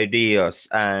radical ideas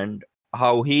and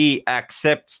how he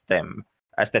accepts them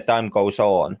as the time goes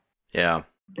on. Yeah.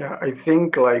 Yeah, I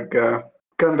think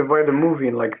can divide the movie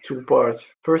in like two parts.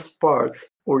 First part,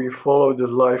 where you follow the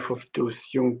life of those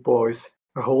young boys,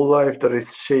 a whole life that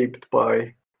is shaped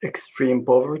by extreme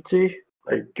poverty.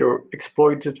 Like you're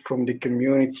exploited from the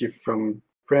community, from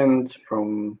friends,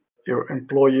 from your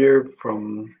employer,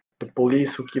 from the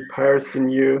police who keep harassing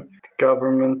you, the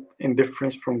government,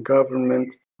 indifference from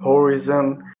government,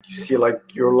 horizon. You see like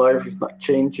your life is not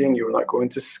changing, you're not going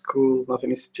to school,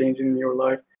 nothing is changing in your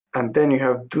life. And then you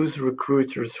have those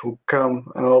recruiters who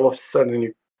come and all of a sudden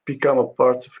you become a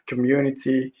part of a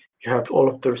community. You have all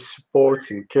of their support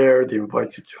and care. They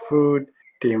invite you to food.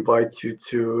 They invite you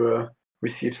to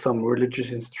receive some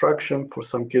religious instruction for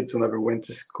some kids who never went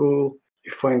to school.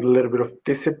 You find a little bit of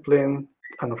discipline.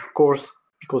 And of course,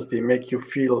 because they make you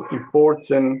feel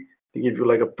important, they give you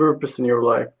like a purpose in your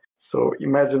life. So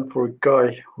imagine for a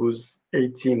guy who's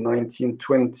 18, 19,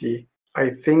 20, I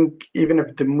think even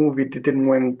if the movie didn't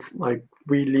went like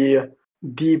really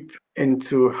deep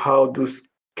into how those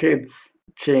kids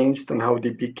changed and how they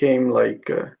became like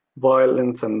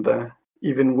violent and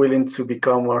even willing to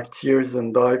become martyrs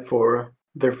and die for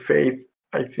their faith,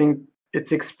 I think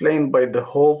it's explained by the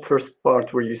whole first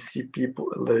part where you see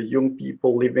people, the young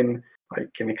people living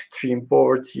like in extreme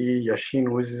poverty. Yashin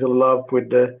who is in love with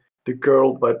the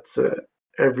girl, but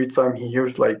every time he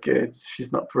hears like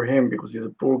she's not for him because he's a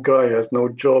poor guy, he has no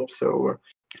job. So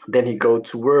then he goes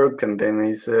to work and then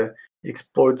he's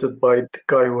exploited by the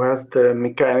guy who has the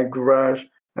mechanic garage.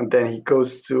 And then he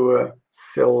goes to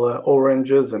sell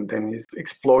oranges and then he's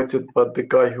exploited by the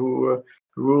guy who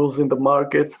rules in the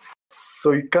market.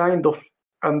 So you kind of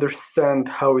understand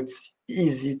how it's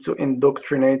easy to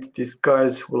indoctrinate these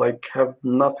guys who like have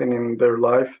nothing in their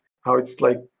life, how it's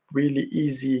like really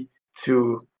easy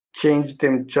to change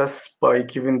them just by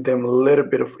giving them a little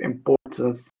bit of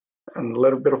importance and a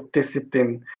little bit of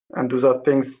discipline. And those are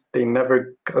things they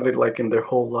never got it like in their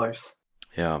whole lives.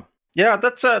 Yeah. Yeah,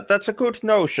 that's a good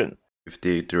notion. If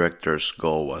the director's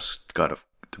goal was kind of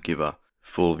to give a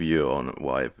full view on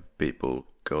why people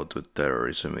go to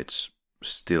terrorism, it's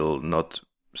still not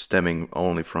stemming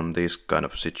only from these kind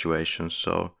of situations.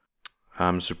 So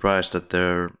I'm surprised that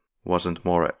there wasn't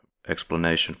more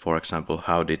explanation. For example,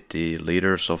 how did the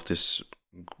leaders of this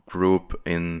group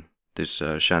in this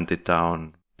shanty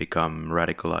town become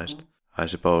radicalized? I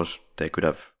suppose they could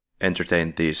have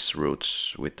entertained these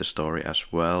roots with the story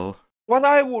as well. What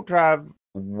I would have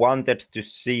wanted to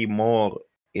see more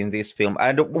in this film,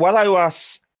 and what I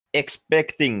was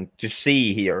expecting to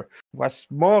see here, was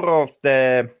more of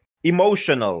the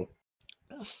emotional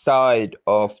side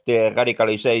of the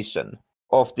radicalization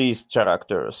of these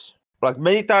characters. Like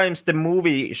many times the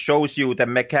movie shows you the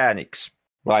mechanics.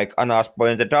 Like Anas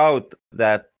pointed out,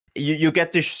 that you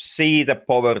get to see the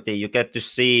poverty, you get to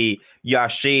see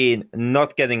Yashin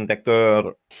not getting the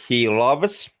girl he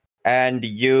loves, and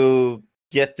you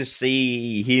get to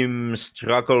see him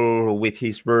struggle with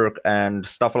his work and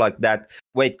stuff like that.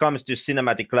 When it comes to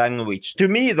cinematic language, to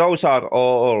me, those are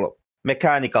all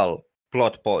mechanical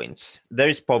plot points. There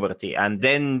is poverty, and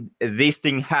then this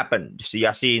thing happens.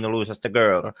 Yashin loses the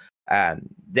girl,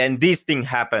 and then this thing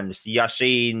happens.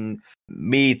 Yashin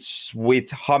meets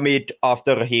with Hamid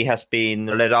after he has been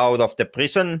let out of the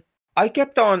prison. I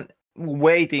kept on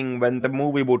waiting when the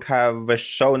movie would have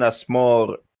shown us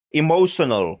more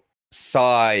emotional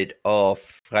side of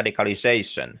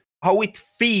radicalization, how it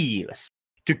feels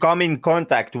to come in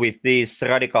contact with these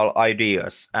radical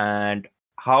ideas and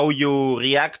how you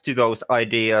react to those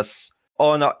ideas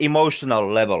on an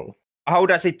emotional level. How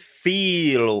does it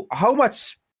feel? How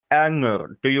much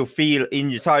anger do you feel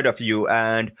inside of you,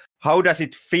 and how does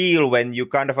it feel when you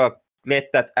kind of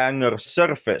let that anger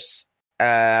surface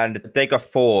and take a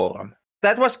form?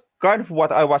 That was kind of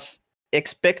what I was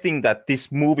expecting that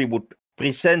this movie would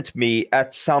present me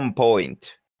at some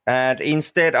point. And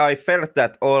instead I felt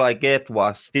that all I get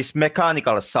was this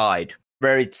mechanical side,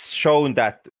 where it's shown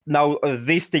that now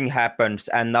this thing happens,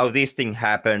 and now this thing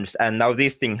happens, and now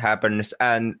this thing happens,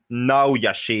 and now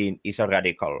Yashin is a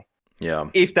radical. Yeah.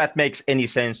 If that makes any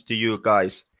sense to you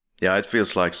guys. Yeah, it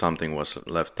feels like something was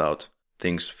left out.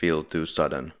 Things feel too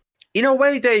sudden. In a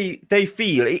way they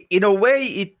feel. In a way,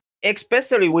 it,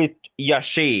 especially with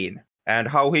Yashin and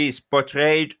how he's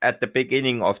portrayed at the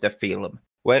beginning of the film,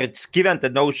 where it's given the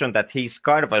notion that he's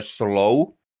kind of a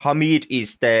slow. Hamid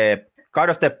is the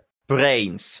kind of the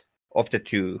brains of the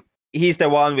two. He's the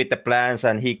one with the plans,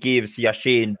 and he gives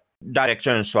Yashin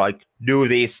directions like do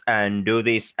this and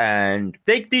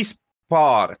take this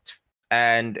part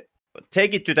and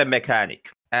take it to the mechanic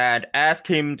and ask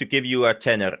him to give you a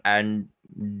tenner, and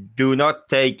do not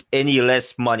take any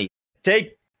less money.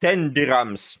 Take 10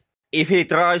 dirhams. If he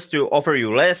tries to offer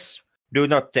you less, do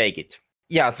not take it.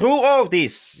 Yeah, through all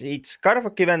this, it's kind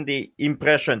of given the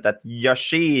impression that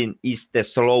Yashin is the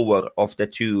slower of the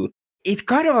two. It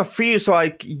kind of feels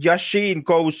like Yashin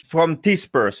goes from this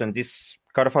person, this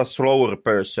kind of a slower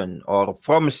person, or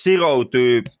from 0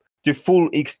 to to full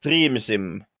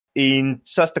extremism in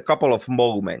just a couple of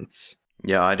moments.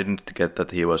 Yeah, I didn't get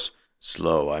that he was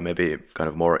slow. I maybe kind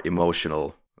of more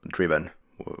emotional driven,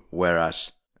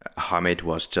 whereas Hamid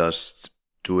was just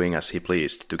doing as he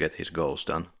pleased to get his goals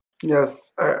done.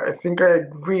 Yes, I think I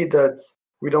agree that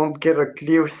we don't get a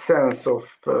clear sense of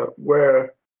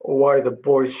where or why the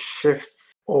boy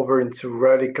shifts over into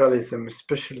radicalism,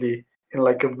 especially in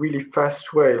like a really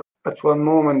fast way. At one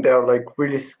moment, they are like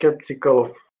really skeptical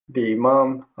of the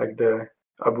Imam, like the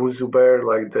Abu Zubair,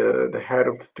 like the head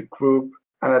of the group.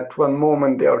 And at one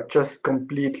moment, they are just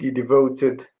completely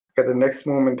devoted. At the next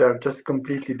moment, they are just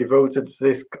completely devoted to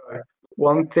this guy.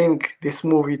 One thing this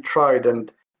movie tried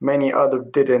and many others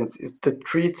didn't is the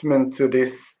treatment to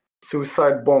this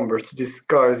suicide bombers, to these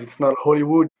guys. It's not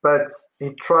Hollywood, but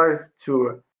it tries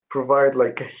to provide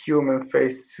like a human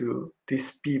face to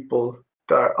these people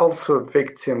that are also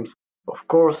victims. Of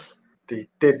course, they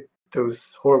did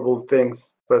those horrible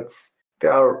things, but they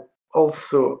are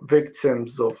also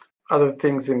victims of other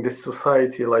things in this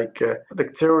society, like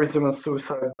terrorism and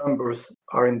suicide numbers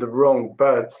are in the wrong,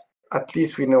 but at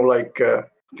least we know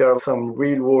there are some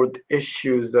real world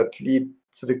issues that lead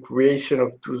to the creation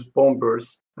of those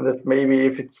bombers, and that maybe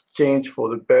if it's changed for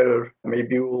the better,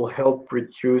 maybe it will help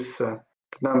reduce the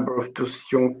number of those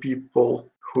young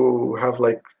people who have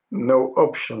like no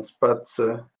options but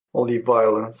only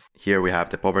violence. Here we have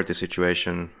the poverty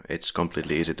situation. It's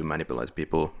completely easy to manipulate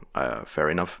people, fair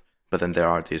enough. But then there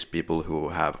are these people who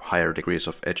have higher degrees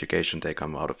of education. They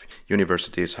come out of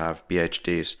universities, have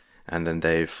PhDs, and then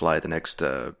they fly the next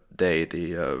day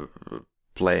the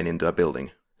plane into a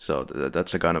building. So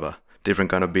that's a kind of a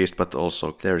different kind of beast, but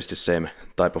also there is the same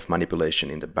type of manipulation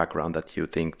in the background that you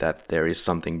think that there is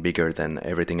something bigger than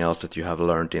everything else that you have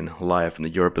learned in life,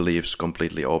 and your beliefs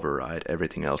completely override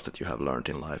everything else that you have learned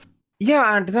in life.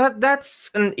 Yeah, and that's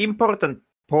an important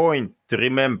point to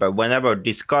remember whenever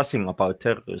discussing about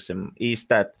terrorism, is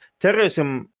that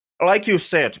terrorism, like you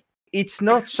said, it's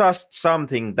not just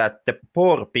something that the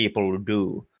poor people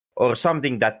do or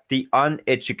something that the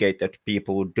uneducated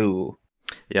people do.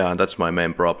 Yeah, and that's my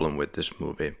main problem with this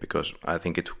movie, because I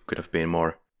think it could have been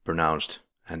more pronounced.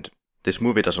 And this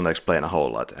movie doesn't explain a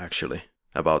whole lot, actually,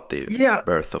 about the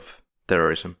birth of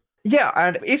terrorism. Yeah,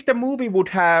 and if the movie would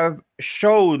have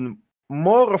shown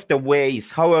more of the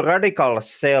ways how a radical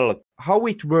cell, how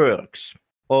it works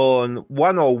on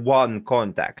one-on-one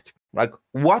contact, like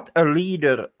what a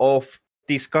leader of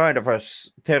this kind of a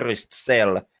terrorist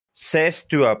cell says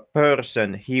to a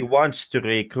person he wants to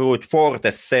recruit for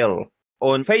the cell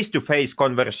on face-to-face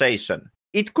conversation,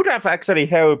 it could have actually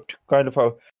helped kind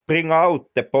of bring out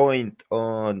the point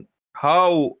on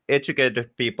how educated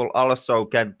people also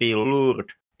can be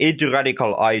lured into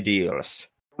radical ideals.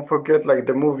 Don't forget, like,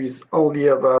 the movie is only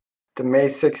about the May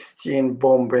 16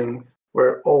 bombing,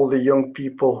 where all the young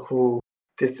people who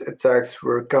these attacks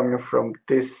were coming from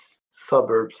this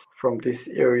suburbs, from this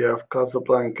area of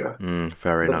Casablanca.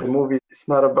 Fair enough. The movie is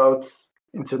not about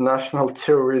international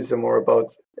terrorism or about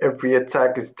every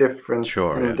attack is different.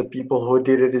 Sure, and yeah. the people who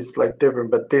did it is like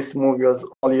different. But this movie was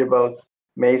only about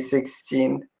May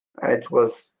 16, and it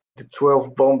was the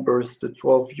 12 bombers, the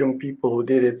 12 young people who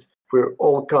did it, were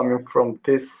all coming from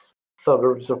this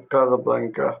suburbs of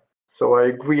Casablanca. So I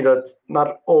agree that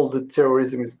not all the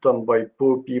terrorism is done by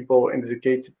poor people,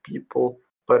 uneducated people,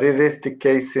 but it is the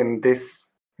case in this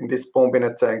bombing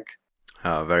attack.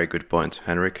 Very good point,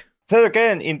 Henrik. So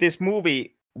again, in this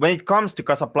movie, when it comes to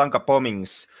Casablanca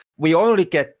bombings, we only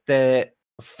get the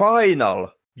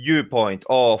final viewpoint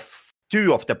of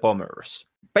two of the bombers.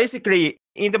 Basically,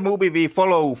 in the movie, we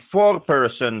follow four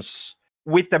persons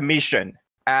with a mission.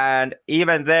 And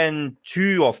even then,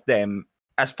 two of them,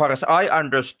 as far as I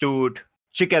understood,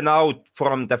 chicken out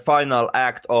from the final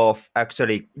act of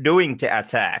actually doing the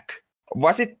attack.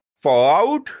 Was it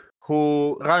Fouad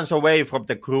who runs away from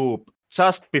the group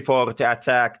just before the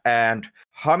attack, and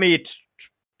Hamid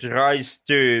tries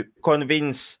to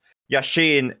convince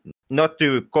Yashin not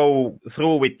to go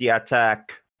through with the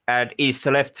attack and is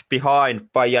left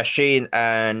behind by Yashin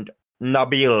and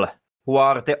Nabil, who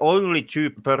are the only two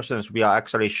persons we are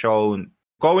actually shown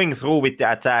going through with the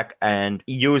attack and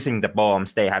using the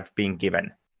bombs they have been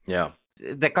given. Yeah.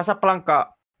 The Casablanca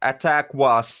attack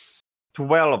was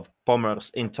 12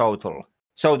 bombers in total.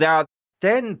 So there are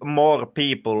 10 more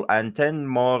people and 10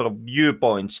 more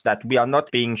viewpoints that we are not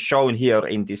being shown here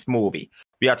in this movie.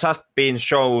 We are just being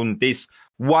shown this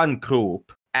one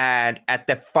group. And at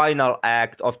the final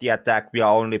act of the attack, we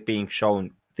are only being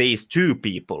shown these two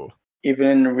people. Even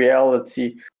in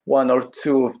reality, one or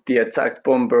two of the attacked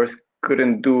bombers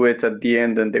couldn't do it at the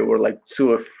end, and they were like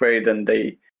too afraid, and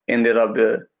they ended up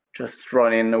just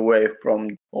running away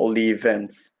from all the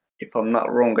events. If I'm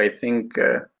not wrong, I think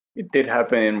it did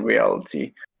happen in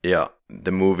reality. Yeah,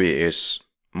 the movie is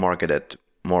marketed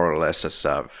more or less as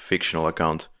a fictional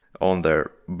account on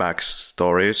their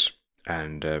backstories,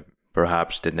 and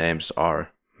perhaps the names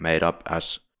are made up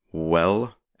as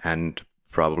well, and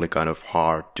probably kind of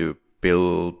hard to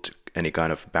build any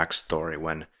kind of backstory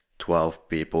when 12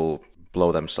 people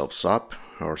blow themselves up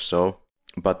or so.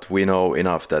 But we know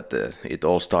enough that it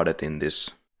all started in this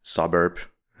suburb,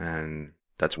 and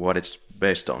that's what it's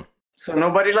based on. So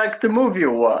nobody liked the movie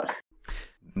or what?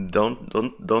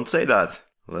 Don't say that.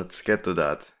 Let's get to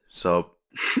that. So,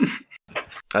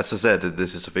 as I said,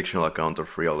 this is a fictional account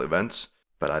of real events,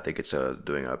 but I think it's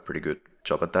doing a pretty good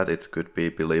job at that. It could be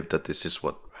believed that this is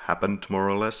what happened, more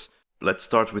or less. Let's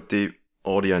start with the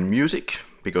audio and music,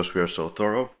 because we are so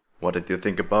thorough. What did you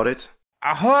think about it?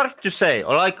 Hard to say.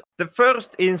 Like, the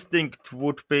first instinct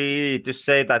would be to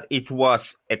say that it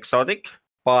was exotic,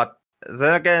 but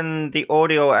then again, the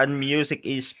audio and music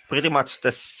is pretty much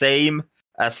the same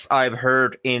as I've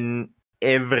heard in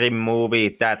every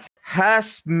movie that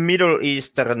has Middle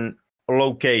Eastern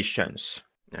locations.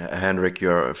 Henrik,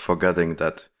 you're forgetting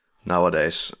that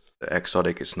nowadays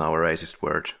exotic is now a racist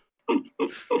word.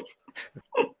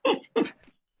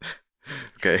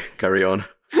 Okay, carry on.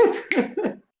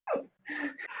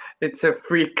 It's a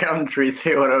free country,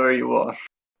 say whatever you want.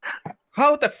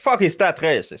 How the fuck is that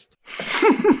racist?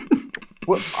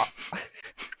 Well,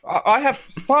 I have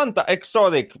Fanta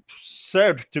Exotic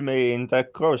served to me in the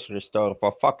grocery store,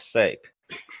 for fuck's sake.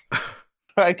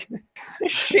 Like,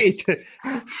 shit.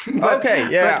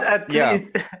 Okay, yeah.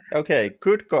 Least... Okay,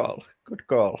 good call.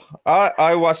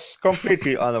 I was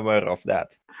completely unaware of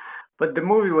that. But the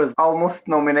movie was almost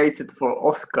nominated for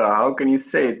Oscar. How can you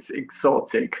say it's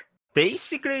exotic?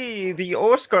 Basically, the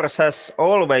Oscars has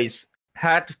always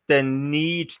had the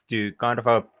need to kind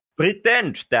of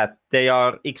pretend that they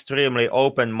are extremely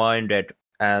open-minded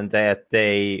and that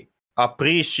they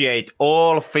appreciate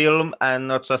all film and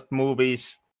not just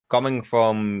movies coming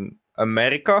from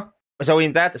America. So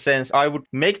in that sense, I would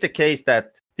make the case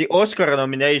that the Oscar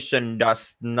nomination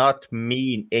does not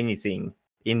mean anything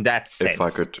in that sense. If I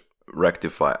could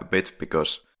rectify a bit,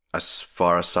 because as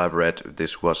far as I've read,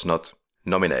 this was not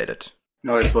nominated.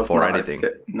 No, it was for not anything.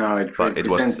 No, it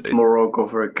represents Morocco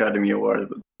for Academy Award,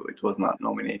 but it was not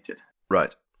nominated.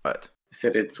 Right. I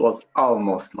said it was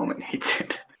almost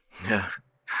nominated. Yeah.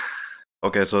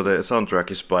 Okay, so the soundtrack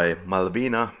is by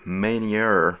Malvina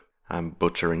Manier. I'm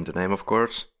butchering the name, of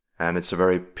course. And it's a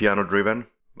very piano-driven.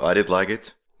 I did like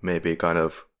it. Maybe kind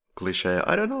of cliche.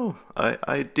 I don't know.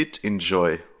 I did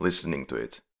enjoy listening to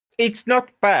it. It's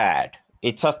not bad.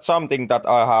 It's just something that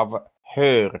I have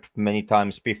heard many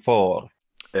times before.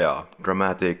 Yeah,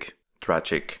 dramatic,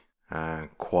 tragic,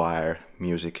 choir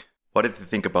music. What did you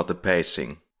think about the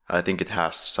pacing? I think it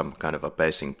has some kind of a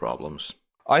pacing problems.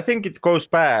 I think it goes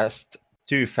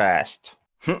too fast.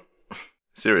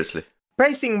 Seriously?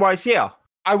 Pacing-wise, yeah.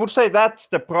 I would say that's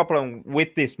the problem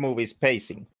with this movie's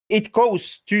pacing. It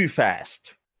goes too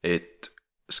fast. It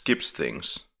skips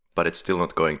things, but it's still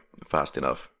not going fast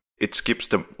enough. It skips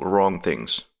the wrong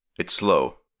things. It's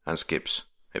slow and skips,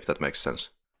 if that makes sense.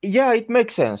 Yeah, it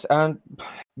makes sense. And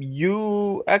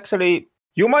you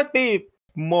might be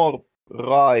more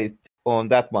right on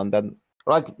that one than,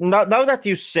 like, now that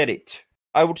you said it,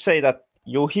 I would say that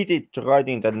you hit it right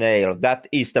in the nail. That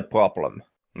is the problem.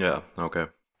 Yeah, okay.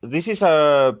 This is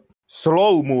a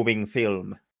slow-moving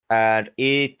film, and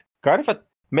it kind of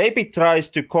maybe tries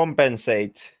to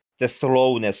compensate the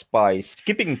slowness by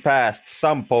skipping past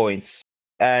some points,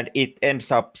 and it ends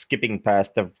up skipping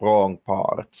past the wrong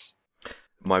parts.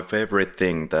 My favorite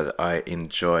thing that I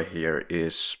enjoy here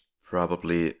is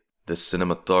probably the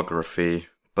cinematography,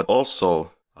 but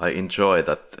also I enjoy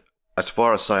that, as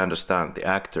far as I understand, the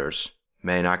actors,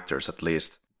 main actors at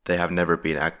least, they have never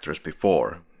been actors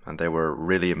before, and they were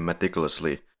really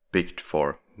meticulously picked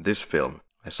for this film.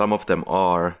 Some of them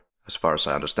are, as far as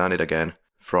I understand it again,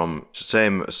 from the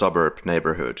same suburb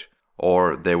neighborhood,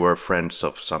 or they were friends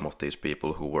of some of these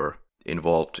people who were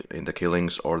involved in the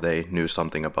killings, or they knew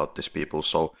something about these people.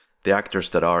 So the actors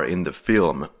that are in the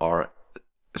film are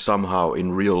somehow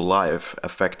in real life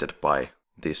affected by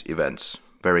these events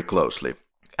very closely.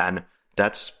 And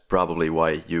that's probably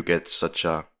why you get such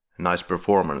a nice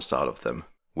performance out of them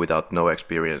without no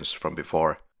experience from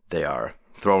before. They are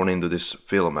thrown into this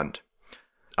film, and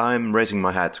I'm raising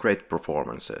my hat, great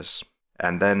performances.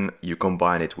 And then you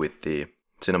combine it with the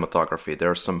cinematography.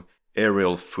 There's some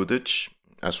aerial footage,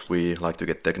 as we like to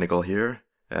get technical here.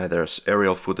 There's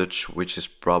aerial footage which is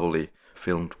probably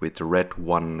filmed with the Red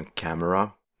One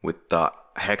camera, with the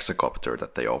hexacopter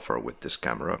that they offer with this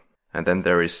camera. And then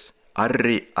there is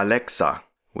Arri Alexa,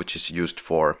 which is used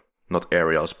for not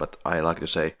aerials, but I like to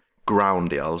say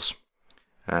groundials.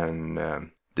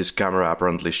 And this camera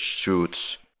apparently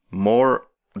shoots more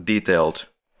detailed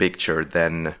picture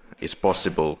than is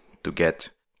possible to get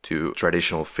to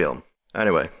traditional film.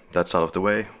 Anyway, that's out of the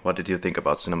way. What did you think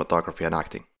about cinematography and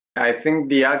acting? I think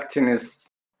the acting is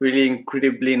really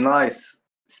incredibly nice,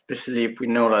 especially if we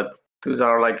know that those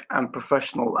are like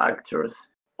unprofessional actors.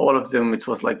 All of them, it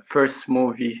was like first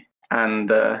movie.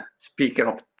 And speaking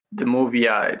of the movie,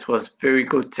 it was very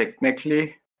good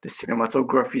technically. The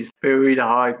cinematography is very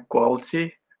high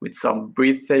quality with some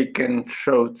breathtaking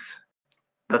shots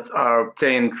that are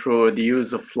obtained through the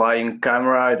use of flying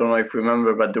camera. I don't know if you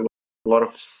remember, but there were a lot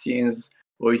of scenes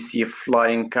where you see a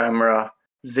flying camera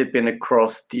zipping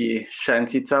across the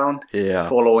shanty town,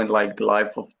 following like the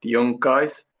life of the young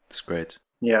guys. It's great.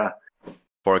 Yeah.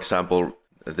 For example,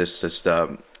 this is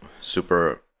the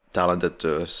super talented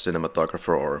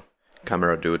cinematographer or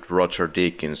camera dude Roger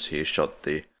Deakins. He shot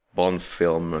the Bond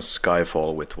film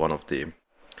Skyfall with one of the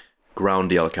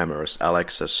groundial cameras,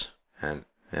 Alexas. And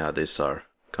yeah, these are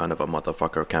kind of a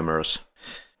motherfucker cameras.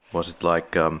 Was it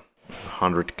like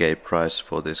 100k price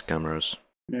for these cameras?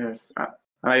 Yes.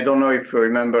 I don't know if you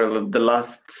remember the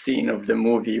last scene of the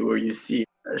movie where you see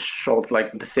a shot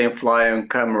like the same flying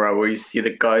camera where you see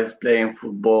the guys playing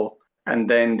football and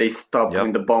then they stop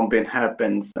when the bombing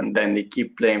happens and then they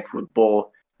keep playing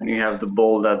football and you have the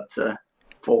ball that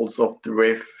falls off the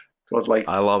roof. It was like,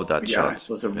 I love that shot. It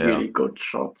was a really good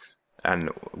shot. And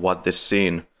what this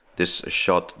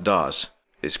shot does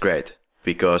is great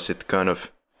because it kind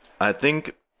of, I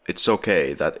think it's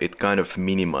okay that it kind of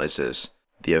minimizes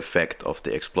the effect of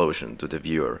the explosion to the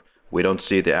viewer. We don't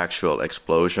see the actual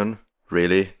explosion,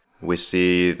 really. We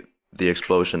see the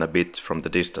explosion a bit from the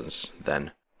distance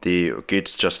then. The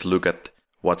kids just look at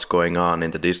what's going on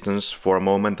in the distance for a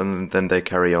moment and then they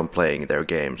carry on playing their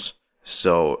games.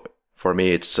 So for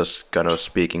me it's just kind of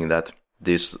speaking that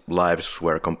these lives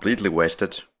were completely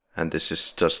wasted and this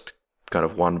is just kind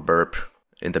of one burp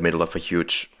in the middle of a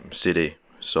huge city.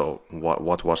 So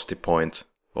what was the point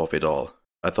of it all?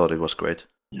 I thought it was great.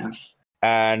 Yes.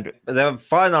 And the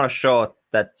final shot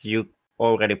that you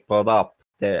already brought up,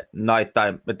 the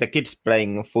nighttime, with the kids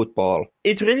playing football,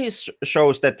 it really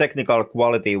shows the technical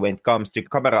quality when it comes to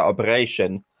camera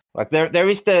operation. Like there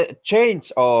is the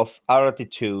change of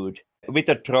altitude with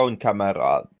the drone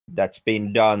camera that's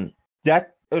been done.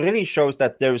 That really shows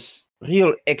that there's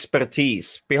real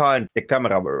expertise behind the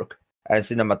camera work and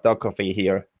cinematography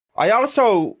here. I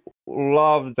also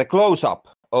love the close-up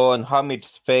on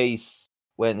Hamid's face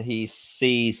when he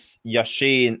sees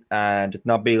Yashin and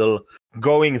Nabil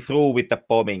going through with the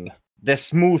bombing. The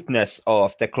smoothness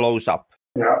of the close-up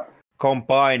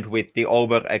combined with the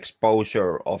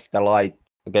overexposure of the light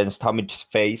against Hamid's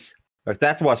face. Like,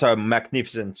 that was a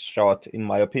magnificent shot, in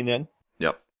my opinion.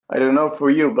 Yep. I don't know for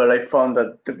you, but I found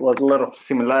that there was a lot of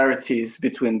similarities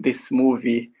between this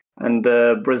movie and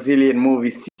the Brazilian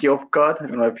movie City of God. I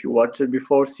don't know if you watched it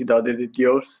before, Cidade de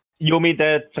Deus. You mean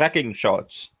the tracking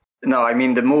shots? No, I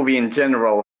mean the movie in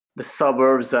general. The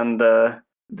suburbs and the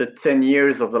 10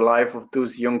 years of the life of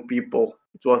those young people.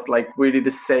 It was like really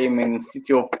the same in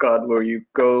City of God, where you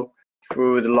go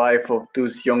through the life of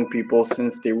those young people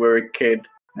since they were a kid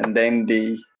and then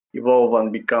they evolve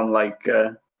and become like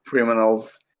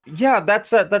criminals. Yeah,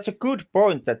 that's a good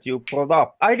point that you brought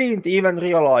up. I didn't even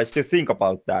realize to think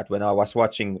about that when I was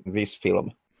watching this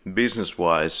film.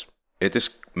 Business-wise, it is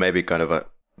maybe kind of a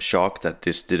shock that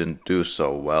this didn't do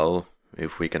so well,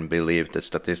 if we can believe the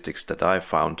statistics that I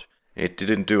found. It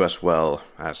didn't do as well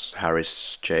as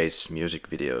Harris Chase music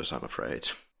videos, I'm afraid.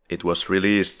 It was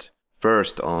released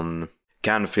first on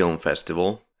Cannes Film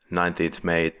Festival, 19th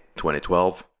May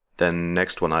 2012. Then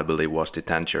next one I believe was the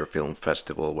Tangier Film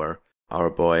Festival, where our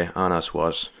boy Anas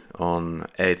was on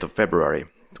 8th of February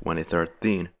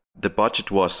 2013. The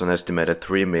budget was an estimated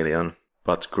 3 million,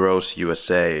 but gross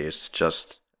USA is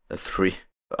just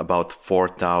about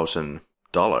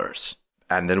 $4,000.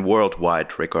 And then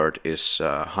worldwide record is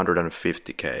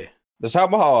 150k.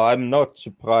 Somehow I'm not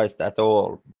surprised at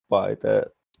all by the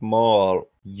small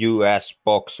US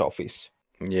box office.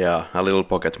 Yeah, a little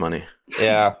pocket money.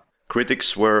 Yeah.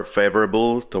 Critics were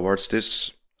favorable towards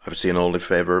this. I've seen only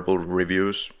favorable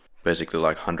reviews, basically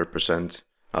like 100%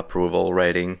 approval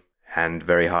rating, and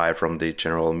very high from the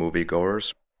general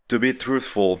moviegoers. To be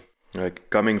truthful, like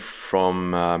coming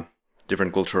from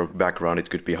different cultural background,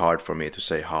 it could be hard for me to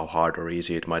say how hard or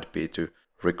easy it might be to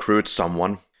recruit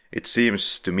someone. It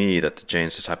seems to me that the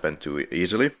change has happened too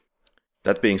easily.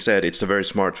 That being said, it's a very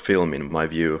smart film in my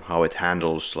view, how it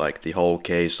handles like the whole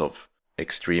case of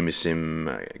extremism,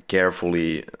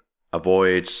 carefully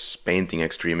avoids painting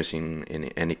extremism in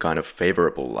any kind of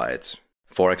favorable light.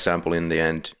 For example, in the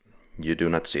end, you do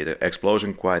not see the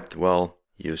explosion quite well,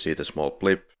 you see the small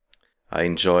blip. I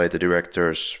enjoy the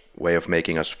director's way of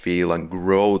making us feel and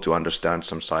grow to understand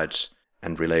some sides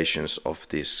and relations of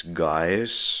these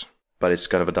guys, but it's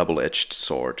kind of a double-edged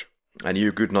sword. And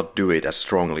you could not do it as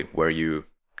strongly where you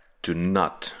do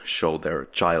not show their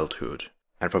childhood.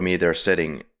 And for me, their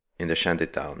setting in the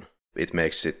shantytown, it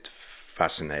makes it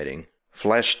fascinating.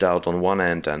 Fleshed out on one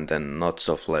end and then not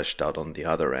so fleshed out on the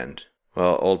other end.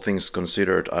 Well, all things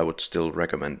considered, I would still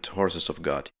recommend Horses of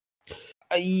God.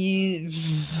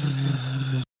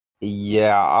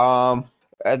 Yeah,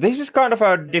 this is kind of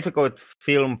a difficult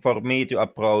film for me to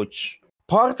approach.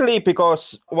 Partly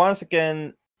because, once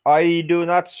again, I do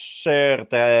not share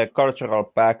the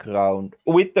cultural background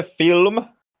with the film,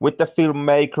 with the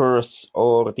filmmakers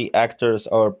or the actors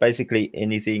or basically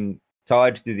anything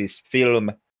tied to this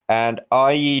film. And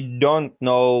I don't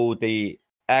know the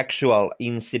actual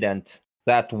incident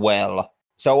that well.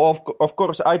 So, of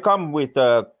course, I come with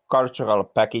a cultural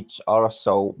package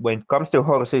also when it comes to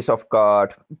Horses of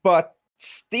God. But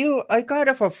still, I kind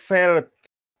of felt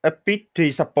a bit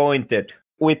disappointed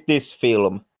with this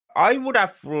film. I would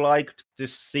have liked to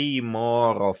see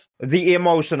more of the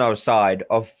emotional side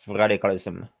of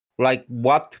radicalism. Like,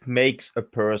 what makes a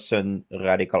person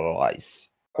radicalize?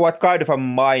 What kind of a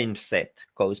mindset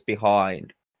goes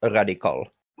behind a radical?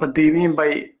 What do you mean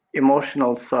by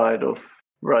emotional side of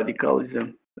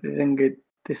radicalism? I didn't get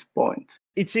this point.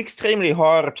 It's extremely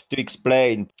hard to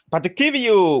explain, but to give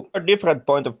you a different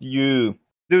point of view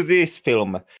to this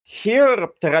film, here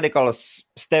the radicals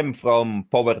stem from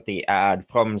poverty and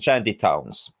from shanty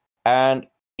towns. And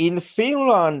in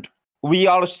Finland, we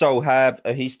also have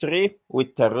a history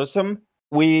with terrorism.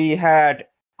 We had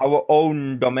our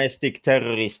own domestic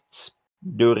terrorists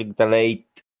during the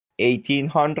late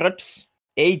 1800s.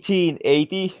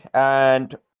 1880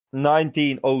 and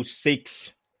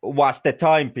 1906 was the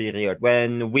time period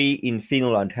when we in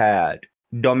Finland had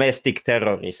domestic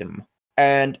terrorism.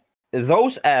 And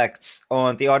those acts,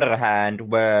 on the other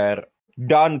hand, were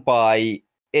done by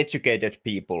educated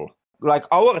people. Like,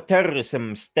 our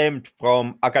terrorism stemmed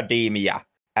from academia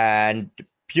and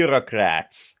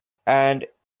bureaucrats. And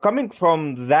coming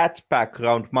from that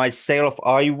background myself,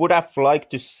 I would have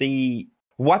liked to see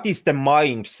what is the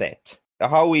mindset?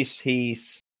 How is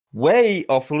his way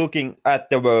of looking at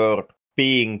the world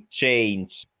being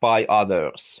changed by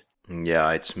others?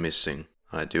 Yeah, it's missing.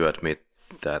 I do admit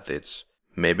that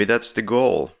maybe that's the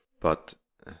goal, but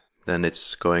then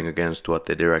it's going against what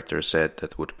the director said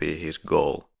that would be his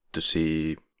goal, to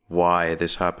see why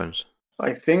this happens.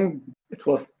 I think it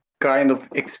was kind of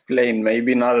explained,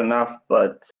 maybe not enough,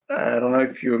 but I don't know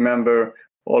if you remember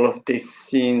all of these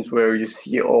scenes where you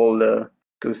see all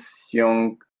those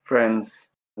young friends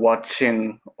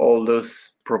watching all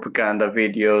those propaganda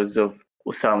videos of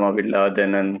Osama bin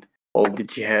Laden and all the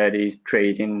jihadis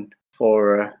trading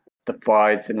for the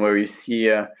fights, and where you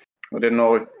see, I don't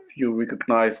know if you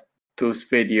recognize those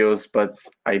videos, but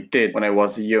I did when I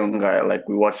was a young guy. Like,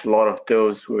 we watched a lot of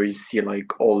those where you see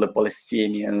like all the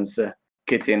Palestinians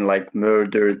getting like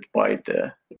murdered by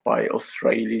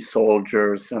Israeli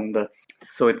soldiers, and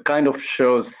so it kind of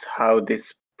shows how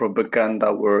this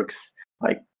propaganda works.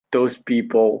 Like, those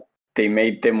people, they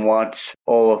made them watch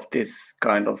all of this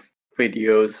kind of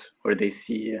videos where they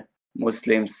see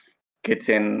Muslims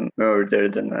getting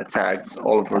murdered and attacked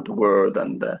all over the world,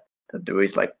 and that there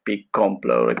is like big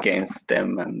complot against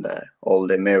them, and all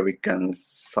the Americans,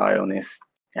 Zionists,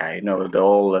 the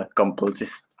whole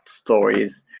complotist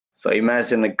stories. So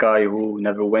imagine a guy who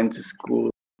never went to school,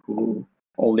 who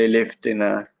only lived in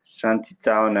a shanty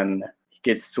town, and he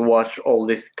gets to watch all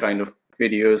this kind of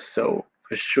videos. So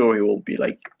for sure he will be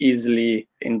like easily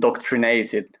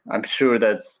indoctrinated. I'm sure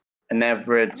that an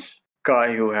average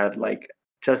guy who had like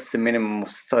just the minimum of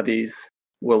studies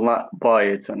will not buy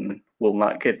it and will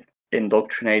not get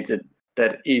indoctrinated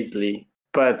that easily.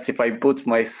 But if I put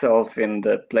myself in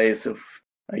the place of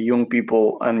a young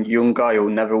guy who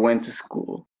never went to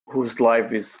school, whose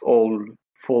life is all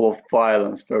full of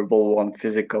violence, verbal one,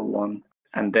 physical one,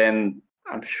 and then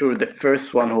I'm sure the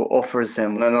first one who offers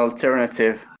him an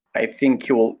alternative, I think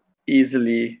he will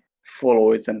easily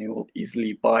follow it and he will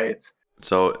easily buy it.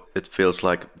 So it feels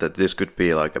like that this could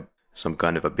be like some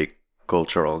kind of a big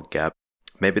cultural gap.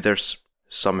 Maybe there's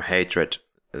some hatred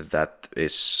that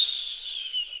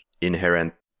is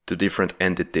inherent to different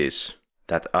entities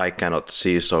that I cannot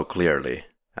see so clearly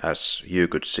as you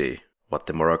could see what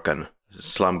the Moroccan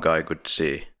slum guy could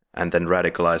see and then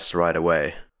radicalize right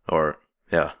away. Or,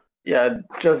 yeah. Yeah,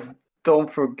 just don't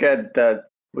forget that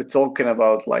we're talking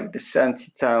about like the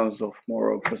shanty towns of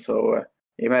Morocco. So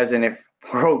imagine if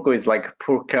Morocco is like a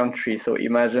poor country. So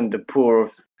imagine the poor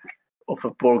of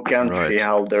a poor country, Right.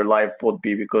 how their life would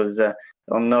be. Because I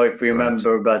don't know if you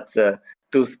remember, but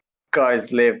those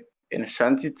guys live in a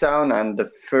shanty town, and the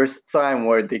first time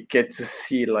where they get to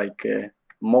see like a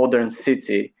modern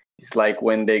city is like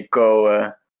when they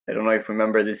go. I don't know if you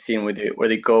remember the scene where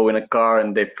they go in a car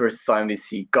and the first time they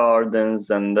see gardens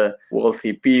and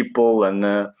wealthy people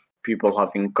and people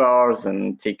having cars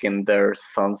and taking their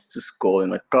sons to school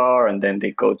in a car, and then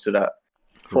they go to that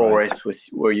forest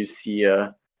where you see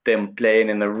them playing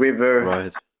in a river.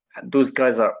 Right. And those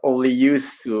guys are only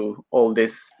used to all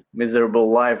this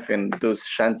miserable life in those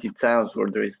shanty towns where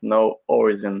there is no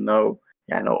horizon, no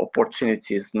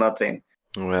opportunities, nothing.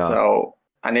 Yeah. So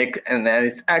and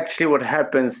it's actually what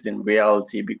happens in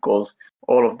reality, because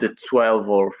all of the 12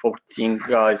 or 14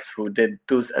 guys who did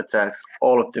those attacks,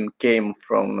 all of them came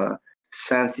from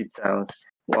shanty towns.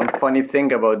 One funny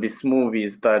thing about this movie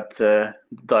is that the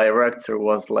director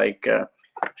was like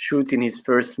shooting his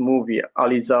first movie,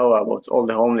 Alizawa, about all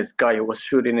the homeless guy. He was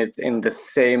shooting it in the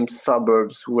same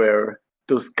suburbs where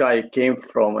those guys came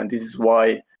from, and this is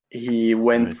why he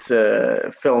went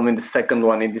filming the second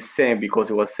one in the same, because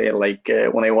he was saying like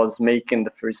when I was making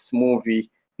the first movie,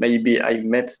 maybe I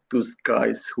met those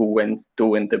guys who went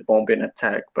doing the bombing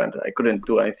attack, but I couldn't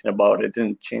do anything about it. It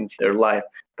didn't change their life.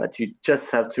 But you just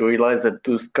have to realize that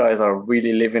those guys are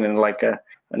really living in like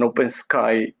an open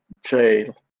sky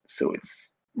jail. So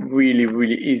it's really,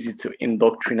 really easy to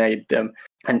indoctrinate them.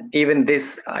 And even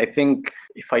this, I think,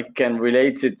 if I can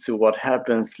relate it to what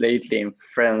happens lately in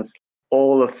France,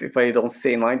 if I don't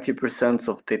say 90%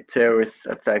 of the terrorist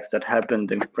attacks that happened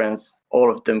in France,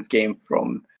 all of them came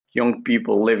from young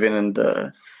people living in the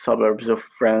suburbs of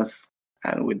France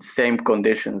and with the same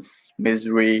conditions,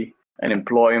 misery,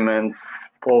 unemployment,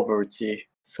 poverty.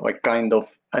 So I kind of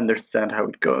understand how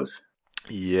it goes.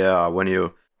 Yeah, when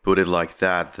you put it like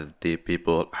that the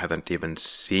people haven't even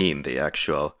seen the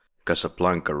actual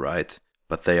Casablanca, right?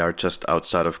 But they are just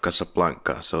outside of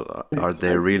Casablanca. So are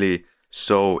they really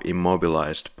so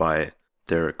immobilized by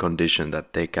their condition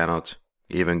that they cannot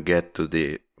even get to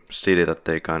the city that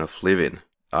they kind of live in?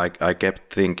 I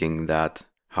kept thinking that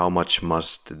how much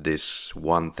must this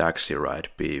one taxi ride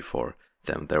be for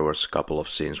them? There was a couple of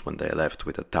scenes when they left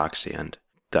with a taxi, and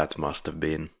that must have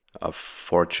been a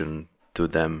fortune to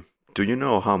them. Do you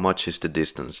know how much is the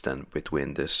distance then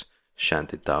between this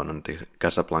shanty town and the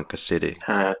Casablanca city?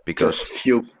 Because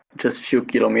just few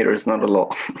kilometers, not a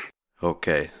lot.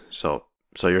 Okay, so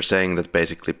you're saying that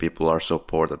basically people are so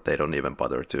poor that they don't even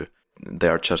bother to. They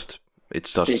are just,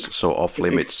 it's just so off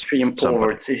limits. Extreme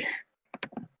poverty.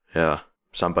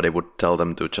 Somebody would tell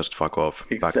them to just fuck off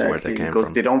back to where they came because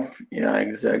from. They don't. Yeah,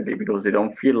 exactly, because they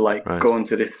don't feel like going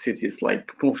to the cities,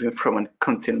 like moving from a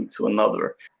continent to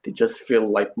another. They just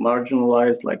feel like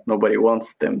marginalized, like nobody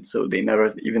wants them, so they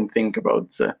never even think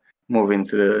about moving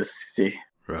to the city.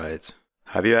 Right.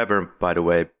 Have you ever, by the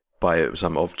way, by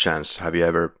some off chance, have you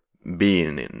ever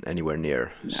been in anywhere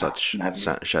near such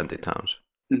shanty towns?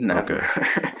 Never.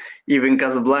 Okay. Even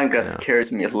Casablanca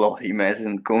scares me a lot.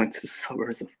 Imagine going to the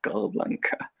suburbs of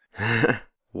Casablanca.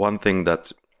 One thing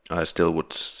that I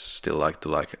would like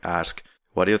to ask,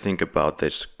 what do you think about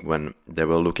this when they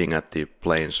were looking at the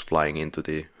planes flying into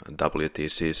the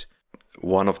WTCs?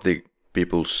 One of the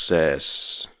people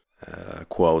says,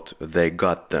 quote, "They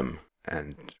got them,"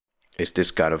 and is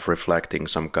this kind of reflecting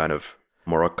some kind of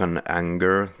Moroccan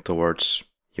anger towards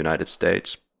United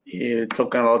States? You're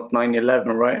talking about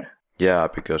 9/11, right? Yeah,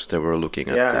 because they were looking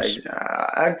at this.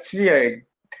 Actually,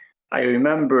 I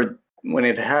remember when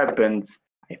it happened.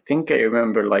 I think I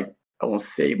remember, like, I won't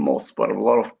say most, but a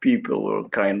lot of people were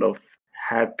kind of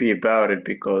happy about it,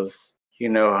 because you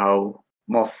know how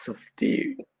most of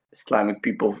the Islamic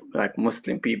people, like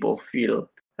Muslim people, feel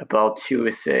about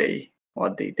USA,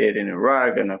 what they did in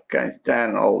Iraq and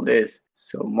Afghanistan, all this.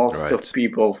 So most of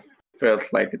people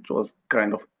felt like it was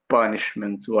kind of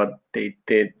punishment what they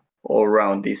did all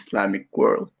around the Islamic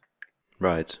world.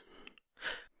 Right.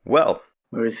 Well,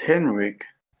 where is Henrik?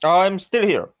 I'm still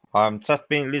here. I'm just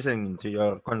been listening to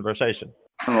your conversation.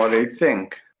 And what do you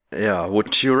think? Yeah,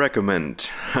 would you recommend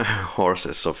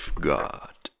Horses of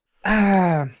God?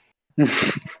 I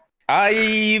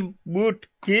would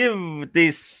give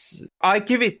this... I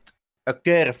give it a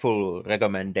careful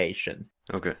recommendation.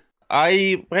 Okay.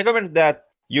 I recommend that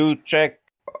you check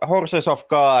Horses of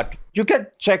God. You can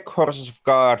check Horses of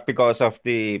God because of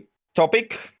the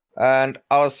topic. And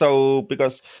also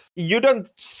because you don't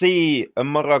see a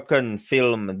Moroccan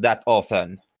film that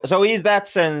often. So in that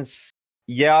sense,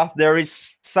 yeah, there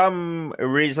is some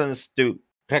reasons to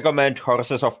recommend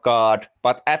Horses of God,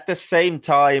 but at the same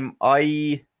time,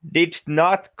 I did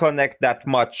not connect that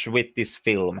much with this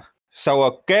film. So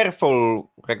a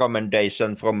careful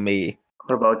recommendation from me.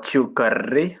 What about you,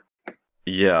 Karri?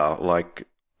 Yeah,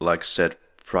 like said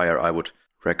prior, I would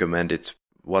recommend it.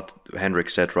 What Henrik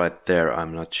said right there,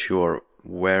 I'm not sure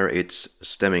where it's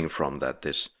stemming from, that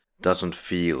this doesn't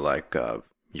feel like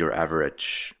your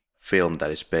average film that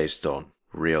is based on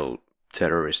real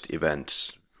terrorist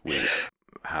events. We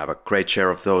have a great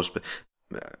share of those, but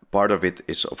part of it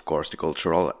is, of course, the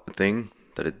cultural thing,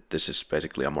 that this is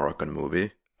basically a Moroccan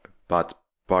movie, but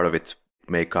part of it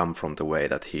may come from the way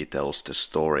that he tells the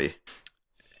story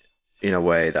in a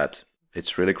way that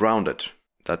it's really grounded,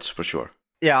 that's for sure.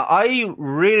 Yeah, I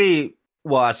really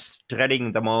was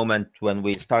dreading the moment when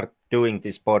we start doing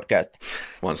this podcast.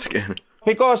 Once again.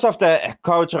 Because of the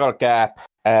cultural gap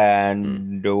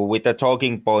and with the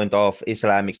talking point of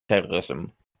Islamic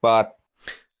terrorism. But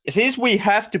since we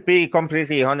have to be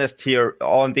completely honest here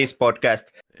on this podcast,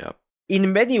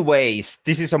 in many ways,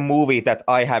 this is a movie that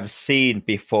I have seen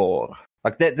before.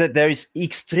 Like there is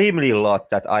extremely a lot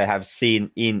that I have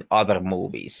seen in other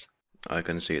movies. I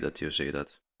can see that you see that.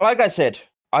 Like I said,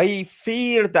 I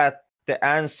feel that the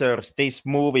answers this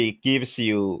movie gives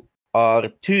you are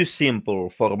too simple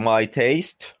for my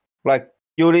taste. Like,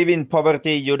 you live in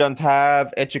poverty, you don't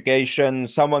have education,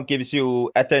 someone gives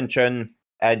you attention,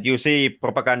 and you see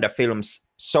propaganda films,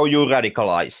 so you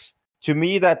radicalize. To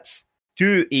me, that's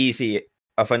too easy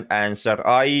of an answer.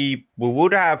 I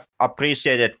would have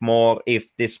appreciated more if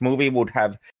this movie would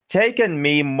have taken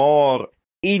me more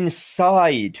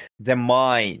inside the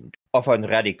mind of a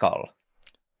radical.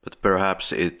 But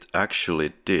perhaps it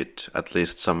actually did, at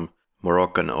least some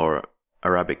Moroccan or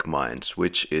Arabic minds,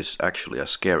 which is actually a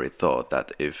scary thought,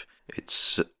 that if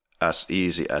it's as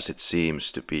easy as it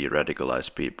seems to be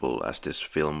radicalized people as this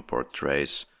film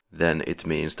portrays, then it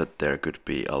means that there could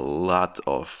be a lot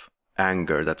of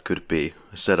anger that could be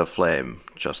set aflame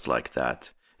just like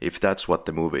that. If that's what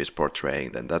the movie is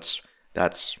portraying, then that's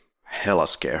hella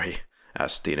scary,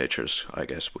 as teenagers, I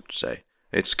guess, would say.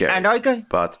 It's scary. And I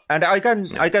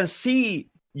can see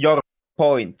your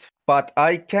point, but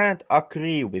I can't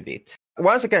agree with it.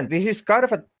 Once again, this is kind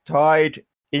of tied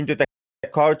into the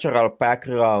cultural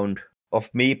background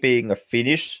of me being a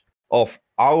Finnish, of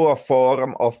our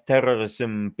form of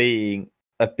terrorism being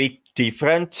a bit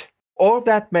different. All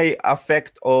that may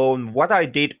affect on what I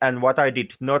did and what I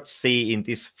did not see in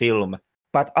this film.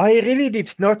 But I really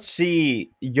did not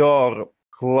see your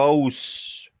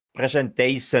close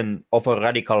presentation of a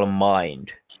radical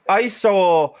mind. I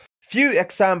saw few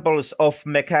examples of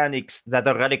mechanics that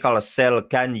a radical cell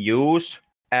can use,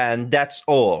 and that's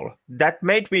all. That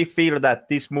made me feel that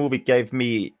this movie gave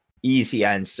me easy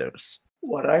answers.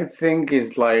 What I think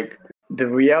is like the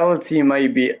reality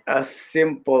might be as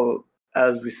simple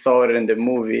as we saw it in the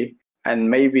movie, and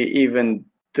maybe even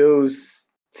those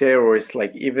terrorists,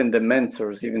 like even the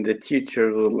mentors, even the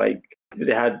teachers, were like,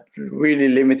 they had really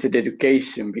limited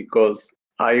education, because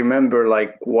I remember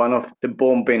like one of the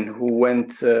bombing who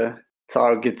went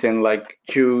targeting like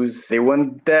Jews. They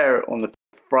went there on a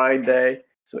Friday.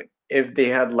 So if they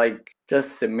had like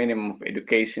just a minimum of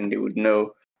education, they would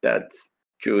know that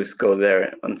Jews go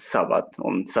there on Sabbath,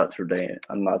 on Saturday,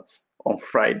 and not on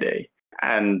Friday.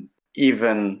 And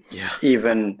even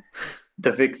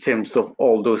the victims of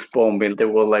all those bombing, there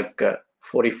were like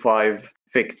 45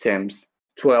 victims.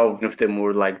 12 of them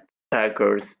were like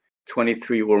attackers,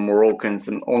 23 were Moroccans,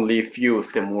 and only a few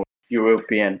of them were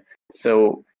European.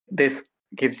 So this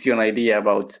gives you an idea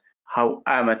about how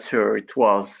amateur it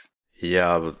was.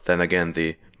 Yeah, but then again,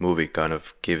 the movie kind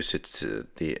of gives it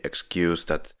the excuse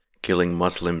that killing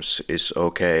Muslims is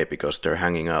okay because they're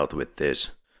hanging out with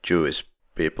these Jewish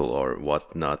people or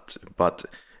whatnot. But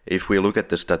if we look at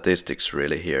the statistics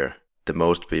really here, the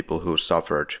most people who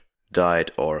suffered,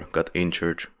 died or got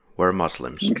injured were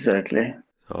Muslims. Exactly.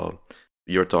 So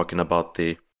you're talking about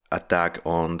the attack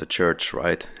on the church,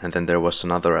 right? And then there was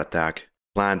another attack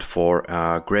planned for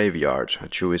a graveyard, a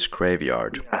Jewish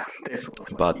graveyard. Yeah, this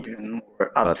was even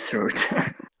more absurd.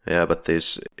 Yeah, but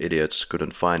these idiots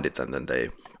couldn't find it, and then they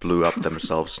blew up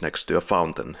themselves next to a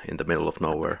fountain in the middle of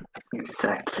nowhere.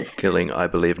 Exactly. Killing, I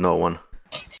believe, no one.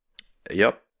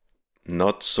 Yep.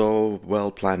 Not so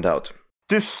well planned out.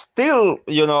 To still,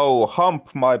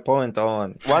 hump my point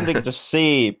on wanting to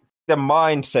see the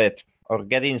mindset or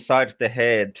get inside the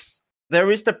heads,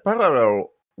 there is the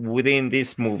parallel within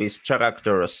this movie's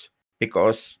characters,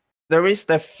 because there is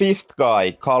the fifth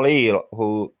guy, Khalil,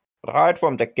 who right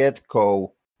from the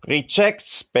get-go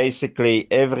rejects basically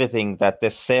everything that the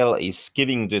cell is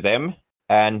giving to them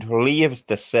and leaves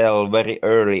the cell very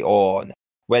early on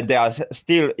when they are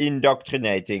still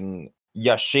indoctrinating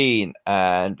Yashin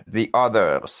and the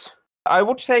others. I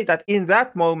would say that in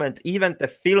that moment, even the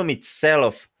film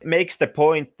itself makes the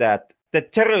point that the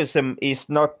terrorism is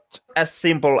not as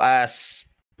simple as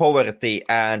poverty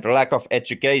and lack of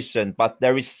education, but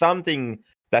there is something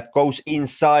that goes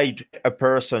inside a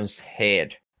person's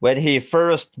head. When he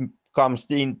first comes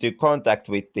into contact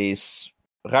with these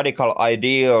radical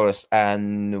ideals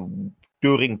and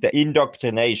during the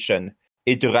indoctrination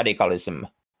into radicalism.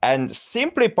 And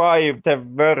simply by the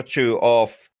virtue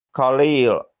of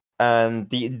Khalil and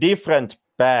the different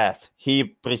path he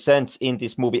presents in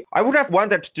this movie, I would have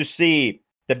wanted to see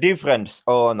the difference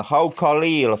on how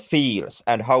Khalil feels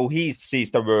and how he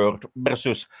sees the world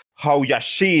versus how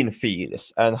Yashin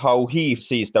feels and how he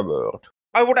sees the world.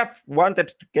 I would have wanted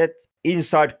to get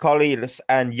inside Khalil's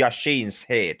and Yashin's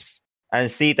heads and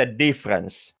see the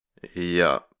difference.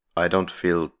 Yeah, I don't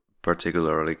feel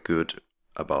particularly good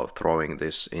about throwing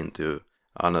this into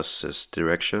Anas's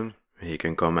direction. He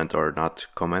can comment or not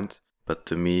comment, but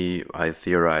to me, I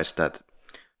theorize that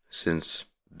since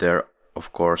there,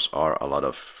 of course, are a lot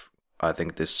of, I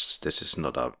think this is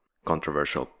not a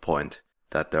controversial point,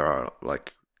 that there are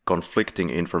like conflicting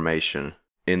information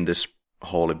in this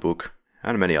holy book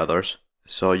and many others.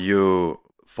 So you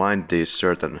find these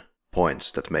certain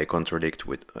points that may contradict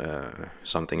with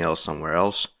something else somewhere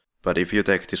else. But if you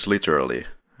take this literally,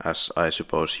 as I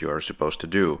suppose you are supposed to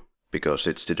do, because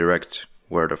it's the direct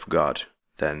word of God,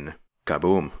 then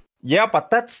kaboom. Yeah, but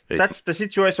that's the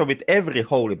situation with every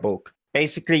holy book.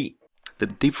 Basically, the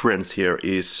difference here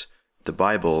is the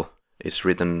Bible is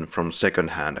written from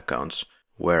second-hand accounts,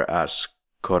 whereas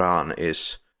Quran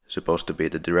is supposed to be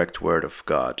the direct word of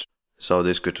God. So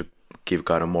this could give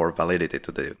kind of more validity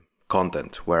to the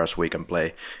content, whereas we can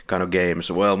play kind of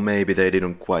games. Well, maybe they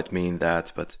didn't quite mean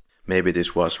that, but maybe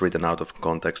this was written out of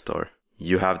context, or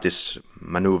you have this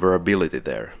maneuverability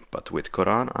there. But with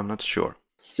Quran, I'm not sure.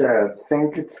 Yeah, I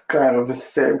think it's kind of the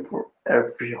same for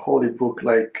every holy book,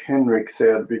 like Henrik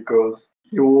said, because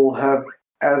you will have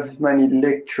as many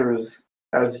lectures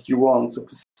as you want of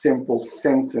a simple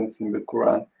sentence in the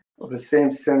Quran. Of the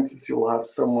same sentence, you'll have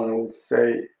someone who will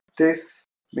say, this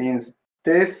means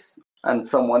this, and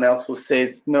someone else will say,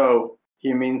 no,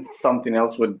 he means something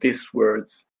else with these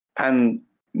words. And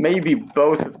maybe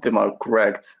both of them are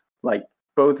correct. Like,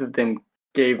 both of them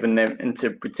gave an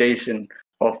interpretation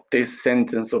of this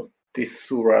sentence, of this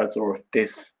surah, or of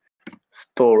this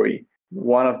story.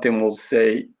 One of them will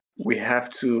say, we have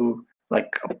to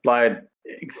apply it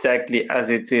exactly as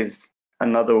it is.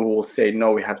 Another will say,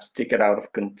 no, we have to take it out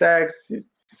of context.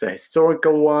 It's a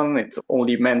historical one. It's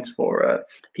only meant for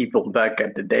people back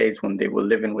at the days when they were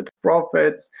living with the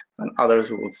prophets. And others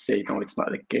will say, no, it's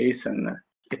not the case. And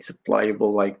it's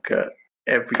applicable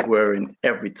everywhere and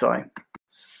every time.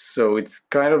 So it's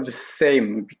kind of the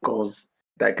same, because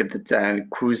back at the time,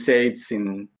 crusades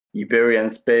in Iberia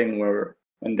and Spain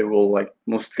when they were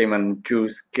Muslim and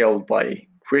Jews killed by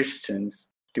Christians,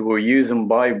 they were using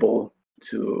Bible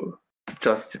to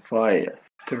justify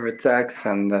their attacks.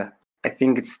 And I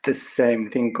think it's the same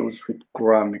thing goes with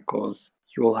Quran, because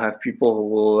you will have people who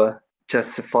will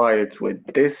justify it with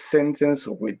this sentence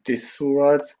or with this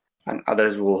surah, and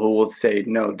others who will say,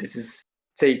 no, this is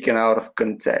taken out of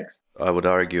context. I would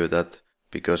argue that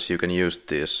because you can use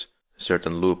these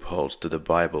certain loopholes to the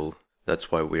Bible,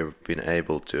 that's why we've been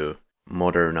able to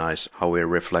modernize how we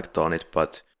reflect on it.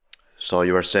 But so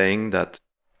you are saying that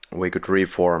we could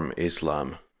reform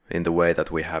Islam in the way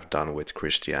that we have done with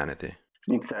Christianity?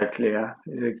 Exactly, yeah.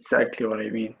 It's exactly what I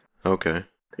mean. Okay.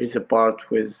 There's a part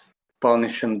with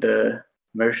punishing the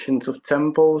merchants of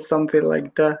temples, something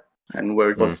like that, and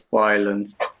where it was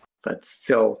violent. But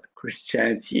still,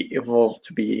 Christianity evolved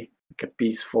to be a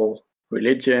peaceful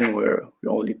religion where we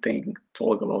only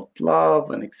talk about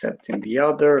love and accepting the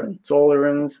other and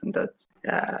tolerance, and that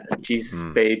Jesus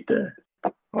paid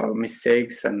our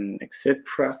mistakes and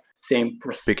etc. Same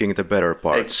process. Picking the better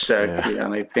parts. Exactly, yeah.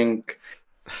 And I think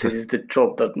this is the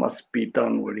job that must be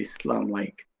done with Islam,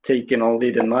 taking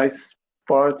only the nice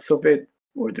parts of it,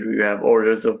 or do you have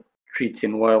orders of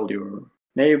treating well your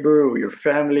neighbor or your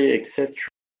family, etc.,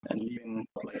 and leaving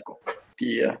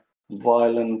the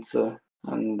violence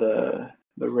and the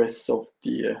rest of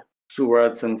the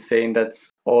surahs, and saying that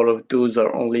all of those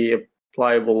are only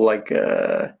applicable back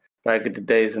in the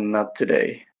days and not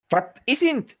today. But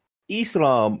isn't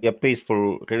Islam a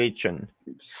peaceful religion?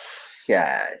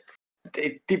 Yeah,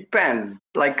 It depends.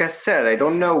 Like I said, I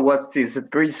don't know what is a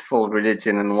peaceful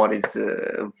religion and what is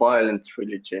a violent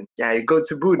religion. Yeah, you go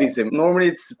to Buddhism. Normally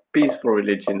it's a peaceful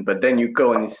religion, but then you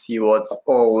go and you see what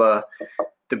all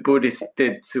the Buddhists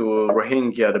did to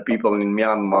Rohingya, the people in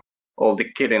Myanmar, all the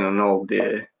killing and all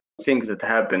the things that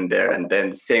happened there. And then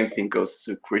the same thing goes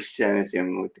to Christianity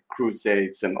with the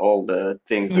Crusades and all the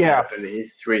things that happened in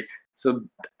history. So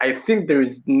I think there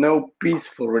is no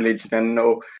peaceful religion and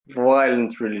no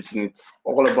violent religion. It's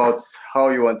all about how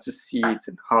you want to see it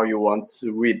and how you want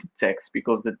to read the text,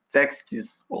 because the text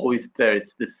is always there.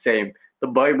 It's the same. The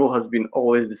Bible has been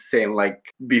always the same,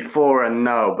 like before and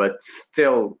now, but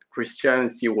still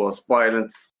Christianity was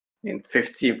violence in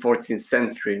 15th, 14th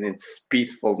century, and it's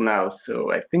peaceful now.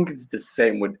 So I think it's the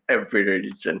same with every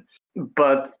religion.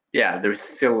 But yeah, there's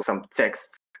still some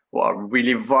texts who are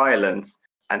really violent.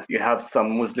 And you have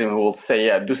some Muslim who will say,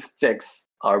 yeah, those texts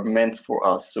are meant for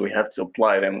us, so we have to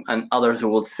apply them. And others who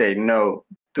will say, no,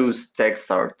 those texts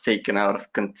are taken out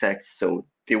of context, so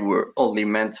they were only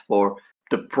meant for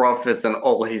the prophets and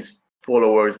all his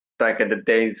followers back in the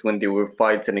days when they were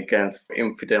fighting against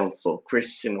infidels or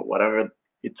Christian or whatever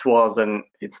it was. And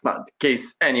it's not the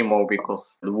case anymore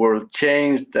because the world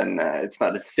changed and it's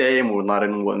not the same. We're not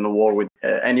in a war with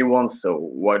anyone, so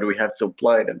why do we have to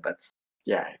apply them?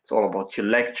 Yeah, it's all about your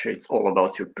lecture. It's all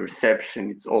about your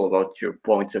perception. It's all about your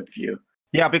point of view.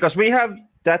 Yeah, because we have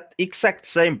that exact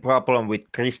same problem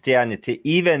with Christianity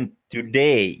even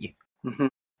today. Mm-hmm.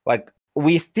 Like,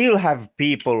 we still have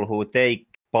people who take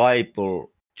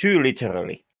Bible too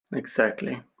literally.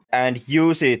 Exactly. And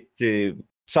use it to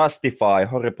justify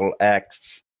horrible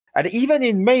acts. And even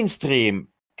in mainstream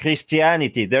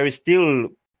Christianity, there is still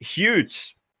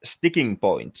huge sticking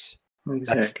points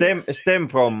that stem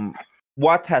from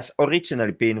what has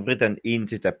originally been written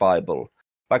into the Bible.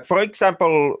 Like, for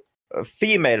example,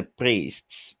 female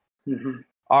priests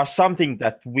are something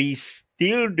that we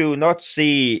still do not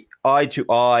see eye to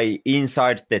eye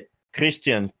inside the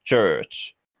Christian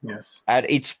church. Yes. And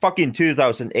it's fucking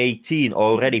 2018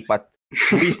 already, but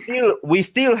we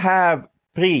still have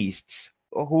priests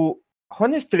who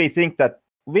honestly think that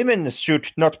women should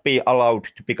not be allowed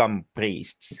to become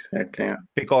priests. Exactly. Yeah.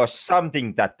 Because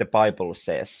something that the Bible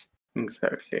says.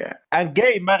 Exactly, yeah. And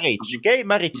gay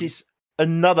marriage is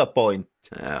another point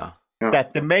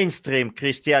that the mainstream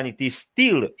Christianity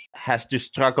still has to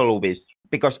struggle with,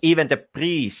 because even the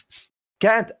priests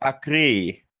can't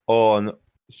agree on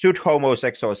should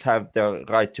homosexuals have the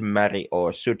right to marry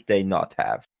or should they not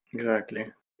have. Exactly.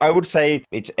 I would say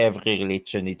it's every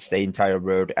religion, it's the entire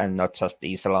world and not just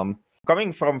Islam.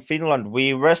 Coming from Finland,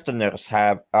 we Westerners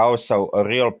have also a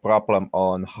real problem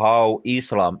on how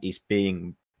Islam is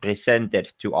being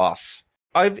presented to us.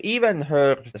 I've even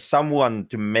heard someone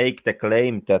to make the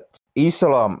claim that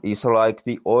Islam is like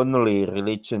the only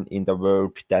religion in the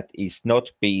world that is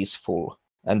not peaceful.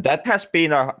 And that has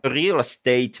been a real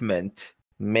statement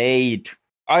made.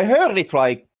 I heard it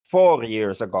like 4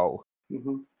 years ago.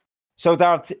 Mm-hmm. So there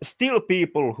are still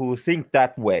people who think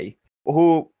that way,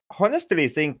 who honestly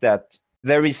think that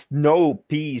there is no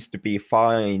peace to be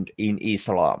found in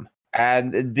Islam.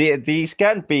 And these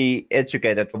can be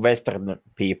educated Western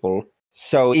people.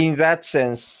 So in that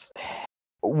sense,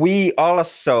 we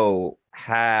also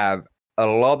have a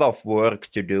lot of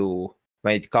work to do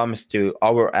when it comes to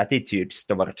our attitudes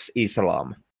towards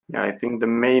Islam. Yeah, I think the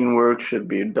main work should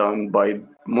be done by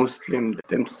Muslims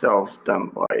themselves,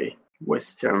 done by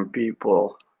Western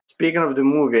people. Speaking of the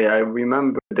movie, I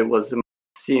remember there was a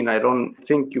scene, I don't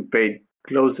think you paid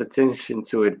close attention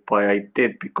to it, but I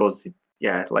did because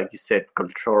like you said,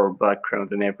 cultural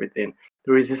background and everything.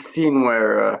 There is a scene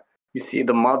where you see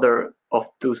the mother of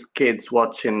two kids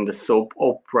watching the soap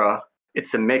opera.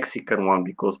 It's a Mexican one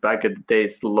because back in the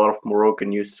days, a lot of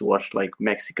Moroccan used to watch like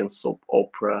Mexican soap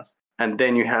operas. And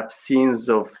then you have scenes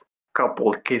of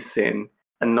couple kissing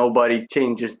and nobody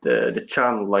changes the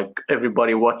channel, like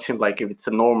everybody watching like if it's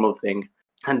a normal thing.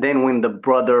 And then when the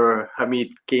brother Hamid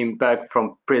came back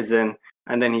from prison,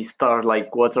 and then he started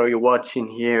like, what are you watching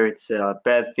here? It's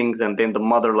bad things. And then the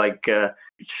mother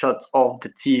shuts off the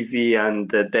TV, and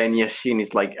then Yashin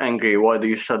is like angry. Why do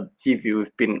you shut the TV?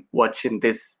 We've been watching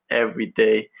this every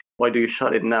day. Why do you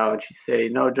shut it now? And she say,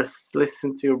 no, just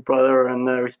listen to your brother and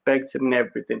respect him and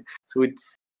everything. So it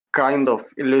kind of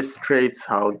illustrates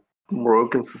how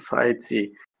Moroccan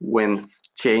society went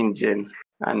changing.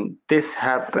 And this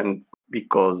happened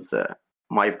because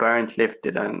my parents lived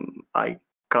it and I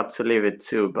got to live it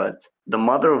too. But the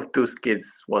mother of those kids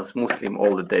was Muslim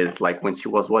all the days. Like when she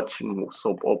was watching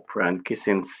soap opera and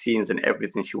kissing scenes and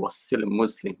everything, she was still a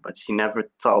Muslim, but she never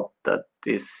thought that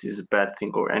this is a bad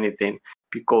thing or anything.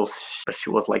 because she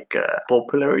was like a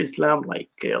popular Islam, like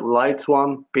a light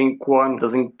one, pink one,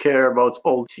 doesn't care about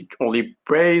all. She only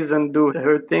prays and do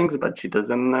her things, but she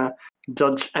doesn't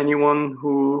judge anyone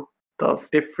who does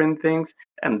different things.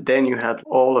 And then you had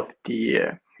all of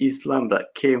the Islam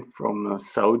that came from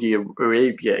Saudi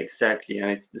Arabia, exactly, and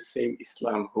it's the same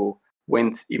Islam who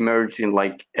went emerging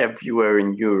like everywhere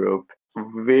in Europe.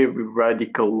 Very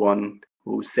radical one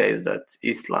who says that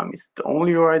Islam is the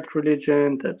only right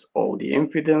religion, that all the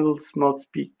infidels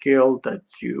must be killed, that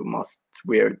you must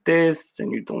wear this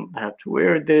and you don't have to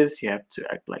wear this, you have to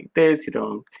act like this,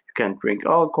 you can't drink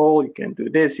alcohol, you can't do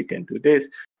this, you can't do this.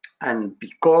 And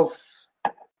because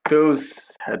those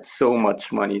had so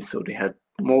much money, so they had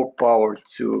more power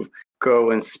to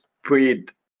go and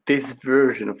spread this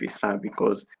version of Islam,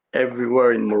 because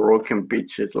everywhere in Moroccan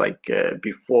beaches, like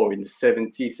before in the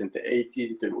 70s and the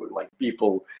 80s, there were like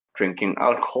people drinking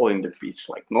alcohol in the beach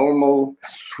like normal,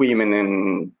 swimming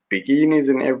in bikinis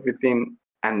and everything.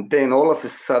 And then all of a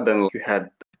sudden you had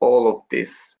all of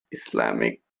this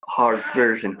Islamic hard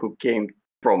version who came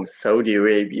from Saudi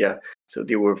Arabia. So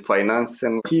they were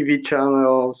financing TV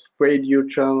channels, radio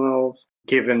channels,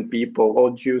 giving people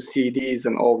audio CDs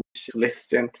and all this to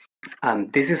listen.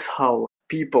 And this is how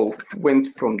people went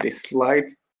from this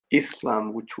light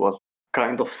Islam, which was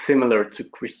kind of similar to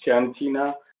Christianity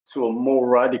now, to a more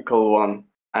radical one.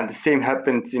 And the same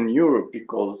happened in Europe,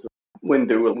 because when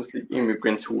there were Muslim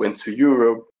immigrants who went to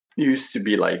Europe, used to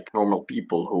be like normal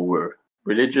people who were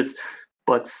religious,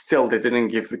 but still they didn't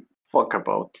give a fuck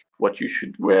about what you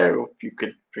should wear, or if you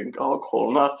could drink alcohol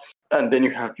or not. And then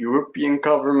you have European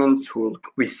governments who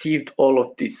received all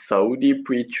of these Saudi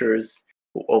preachers,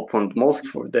 who opened mosques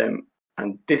for them.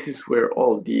 And this is where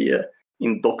all the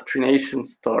indoctrination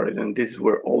started, and this is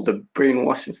where all the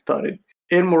brainwashing started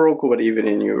in Morocco, but even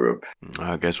in Europe.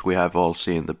 I guess we have all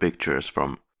seen the pictures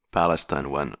from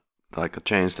Palestine, when like a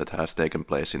change that has taken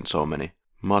place in so many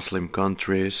Muslim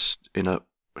countries in a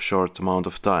short amount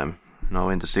of time. Now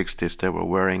in the 60s they were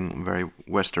wearing very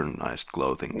westernized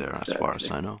clothing there, as far as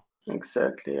I know.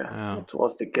 Exactly, yeah. It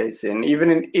was the case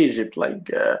even in Egypt. Like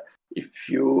if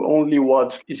you only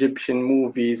watch Egyptian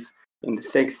movies in the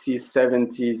 60s,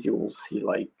 70s, you will see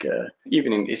like,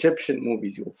 even in Egyptian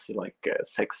movies, you will see like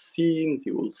sex scenes,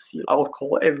 you will see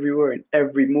alcohol everywhere in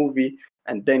every movie.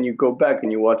 And then you go back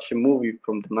and you watch a movie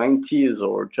from the 90s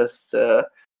or just a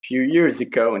few years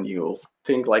ago, and you'll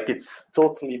think like it's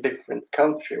totally different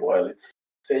country, while it's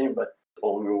the same, but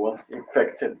only was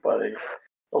infected by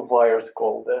a virus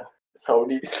called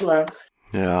Saudi Islam.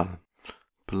 Yeah,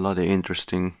 bloody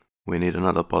interesting. We need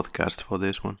another podcast for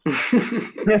this one.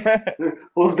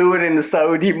 We'll do it in the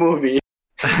Saudi movie.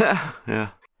 Yeah.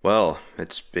 Well,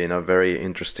 it's been a very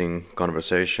interesting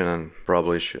conversation, and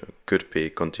probably could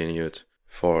be continued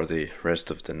for the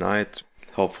rest of the night.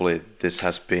 Hopefully this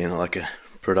has been like a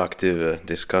productive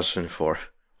discussion for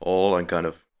all, and kind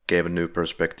of gave a new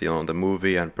perspective on the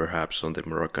movie and perhaps on the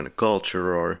Moroccan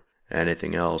culture or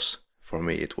anything else. For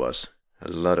me it was a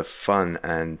lot of fun,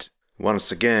 and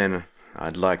once again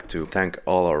I'd like to thank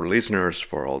all our listeners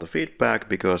for all the feedback,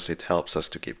 because it helps us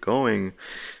to keep going.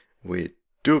 We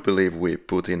do believe we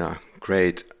put in a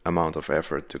great amount of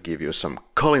effort to give you some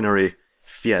culinary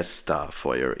fiesta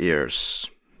for your ears.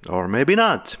 Or maybe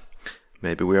not.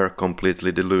 Maybe we are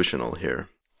completely delusional here,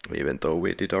 even though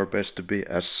we did our best to be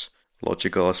as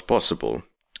logical as possible.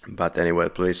 But anyway,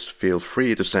 please feel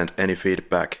free to send any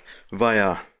feedback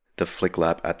via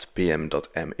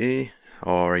theflicklab@pm.me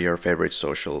or your favorite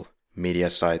social media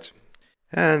site.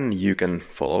 And you can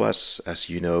follow us, as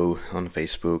you know, on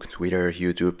Facebook, Twitter,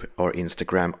 YouTube or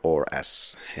Instagram, or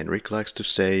as Henrik likes to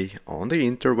say, on the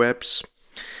interwebs.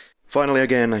 Finally,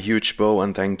 again, a huge bow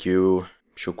and thank you,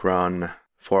 Shukran,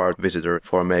 for our visitor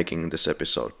for making this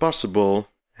episode possible.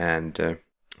 And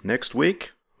next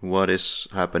week, what is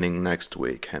happening next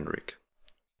week, Henrik?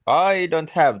 I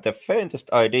don't have the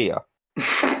faintest idea.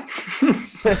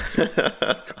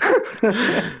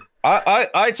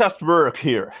 I just work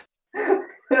here.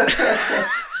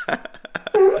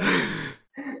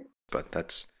 But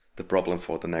that's the problem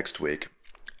for the next week.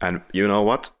 And you know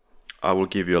what? I will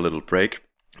give you a little break,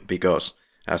 because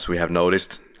as we have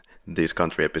noticed, these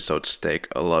country episodes take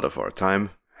a lot of our time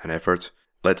and effort.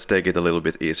 Let's take it a little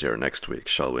bit easier next week,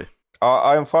 shall we?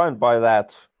 I'm fine by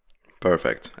that.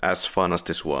 Perfect. As fun as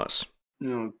this was.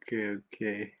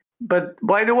 Okay. But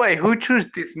by the way, who chose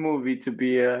this movie to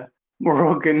be a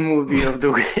Moroccan movie of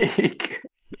the week?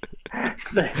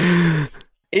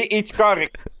 It's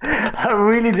correct. I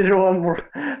really didn't want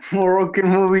Moroccan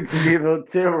movie to be about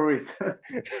terrorism.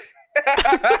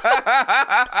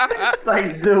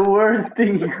 Like the worst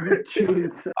thing you could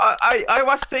choose. I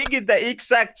was thinking the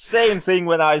exact same thing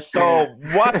when I saw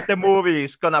what the movie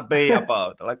is gonna be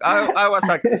about. Like I was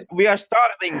like, we are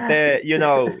starting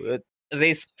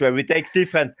this where we take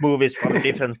different movies from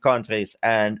different countries,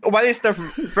 and what is the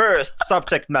first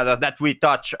subject matter that we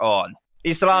touch on?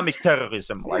 Islamic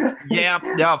terrorism. Like, yeah,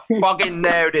 fucking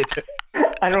nailed it.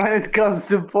 And when it comes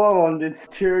to Poland, it's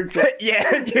church. yeah.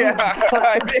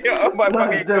 Oh my What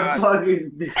fucking the god. fuck is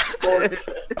this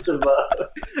podcast about?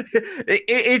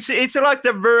 It's like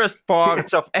the worst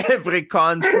parts of every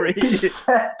country.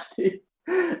 Exactly.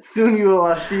 Soon you will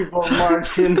have people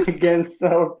marching against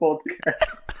our podcast.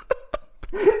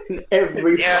 In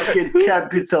every fucking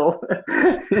capital.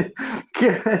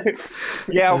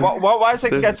 Yeah, once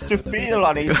it gets to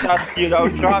Finland, it's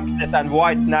just, drunkenness and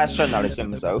white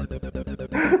nationalism, so.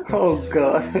 Oh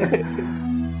god.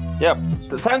 Yep.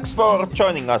 Thanks for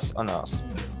joining us on us.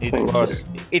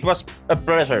 It was a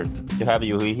pleasure to have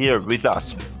you here with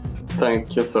us.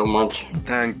 Thank you so much.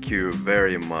 Thank you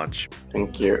very much.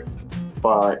 Thank you.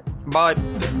 Bye. Bye.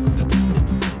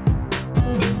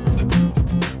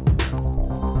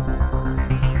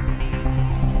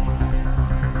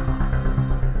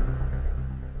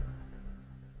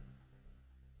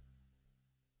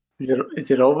 Is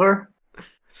it over?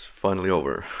 It's finally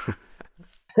over.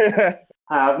 I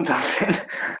have nothing.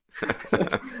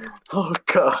 Oh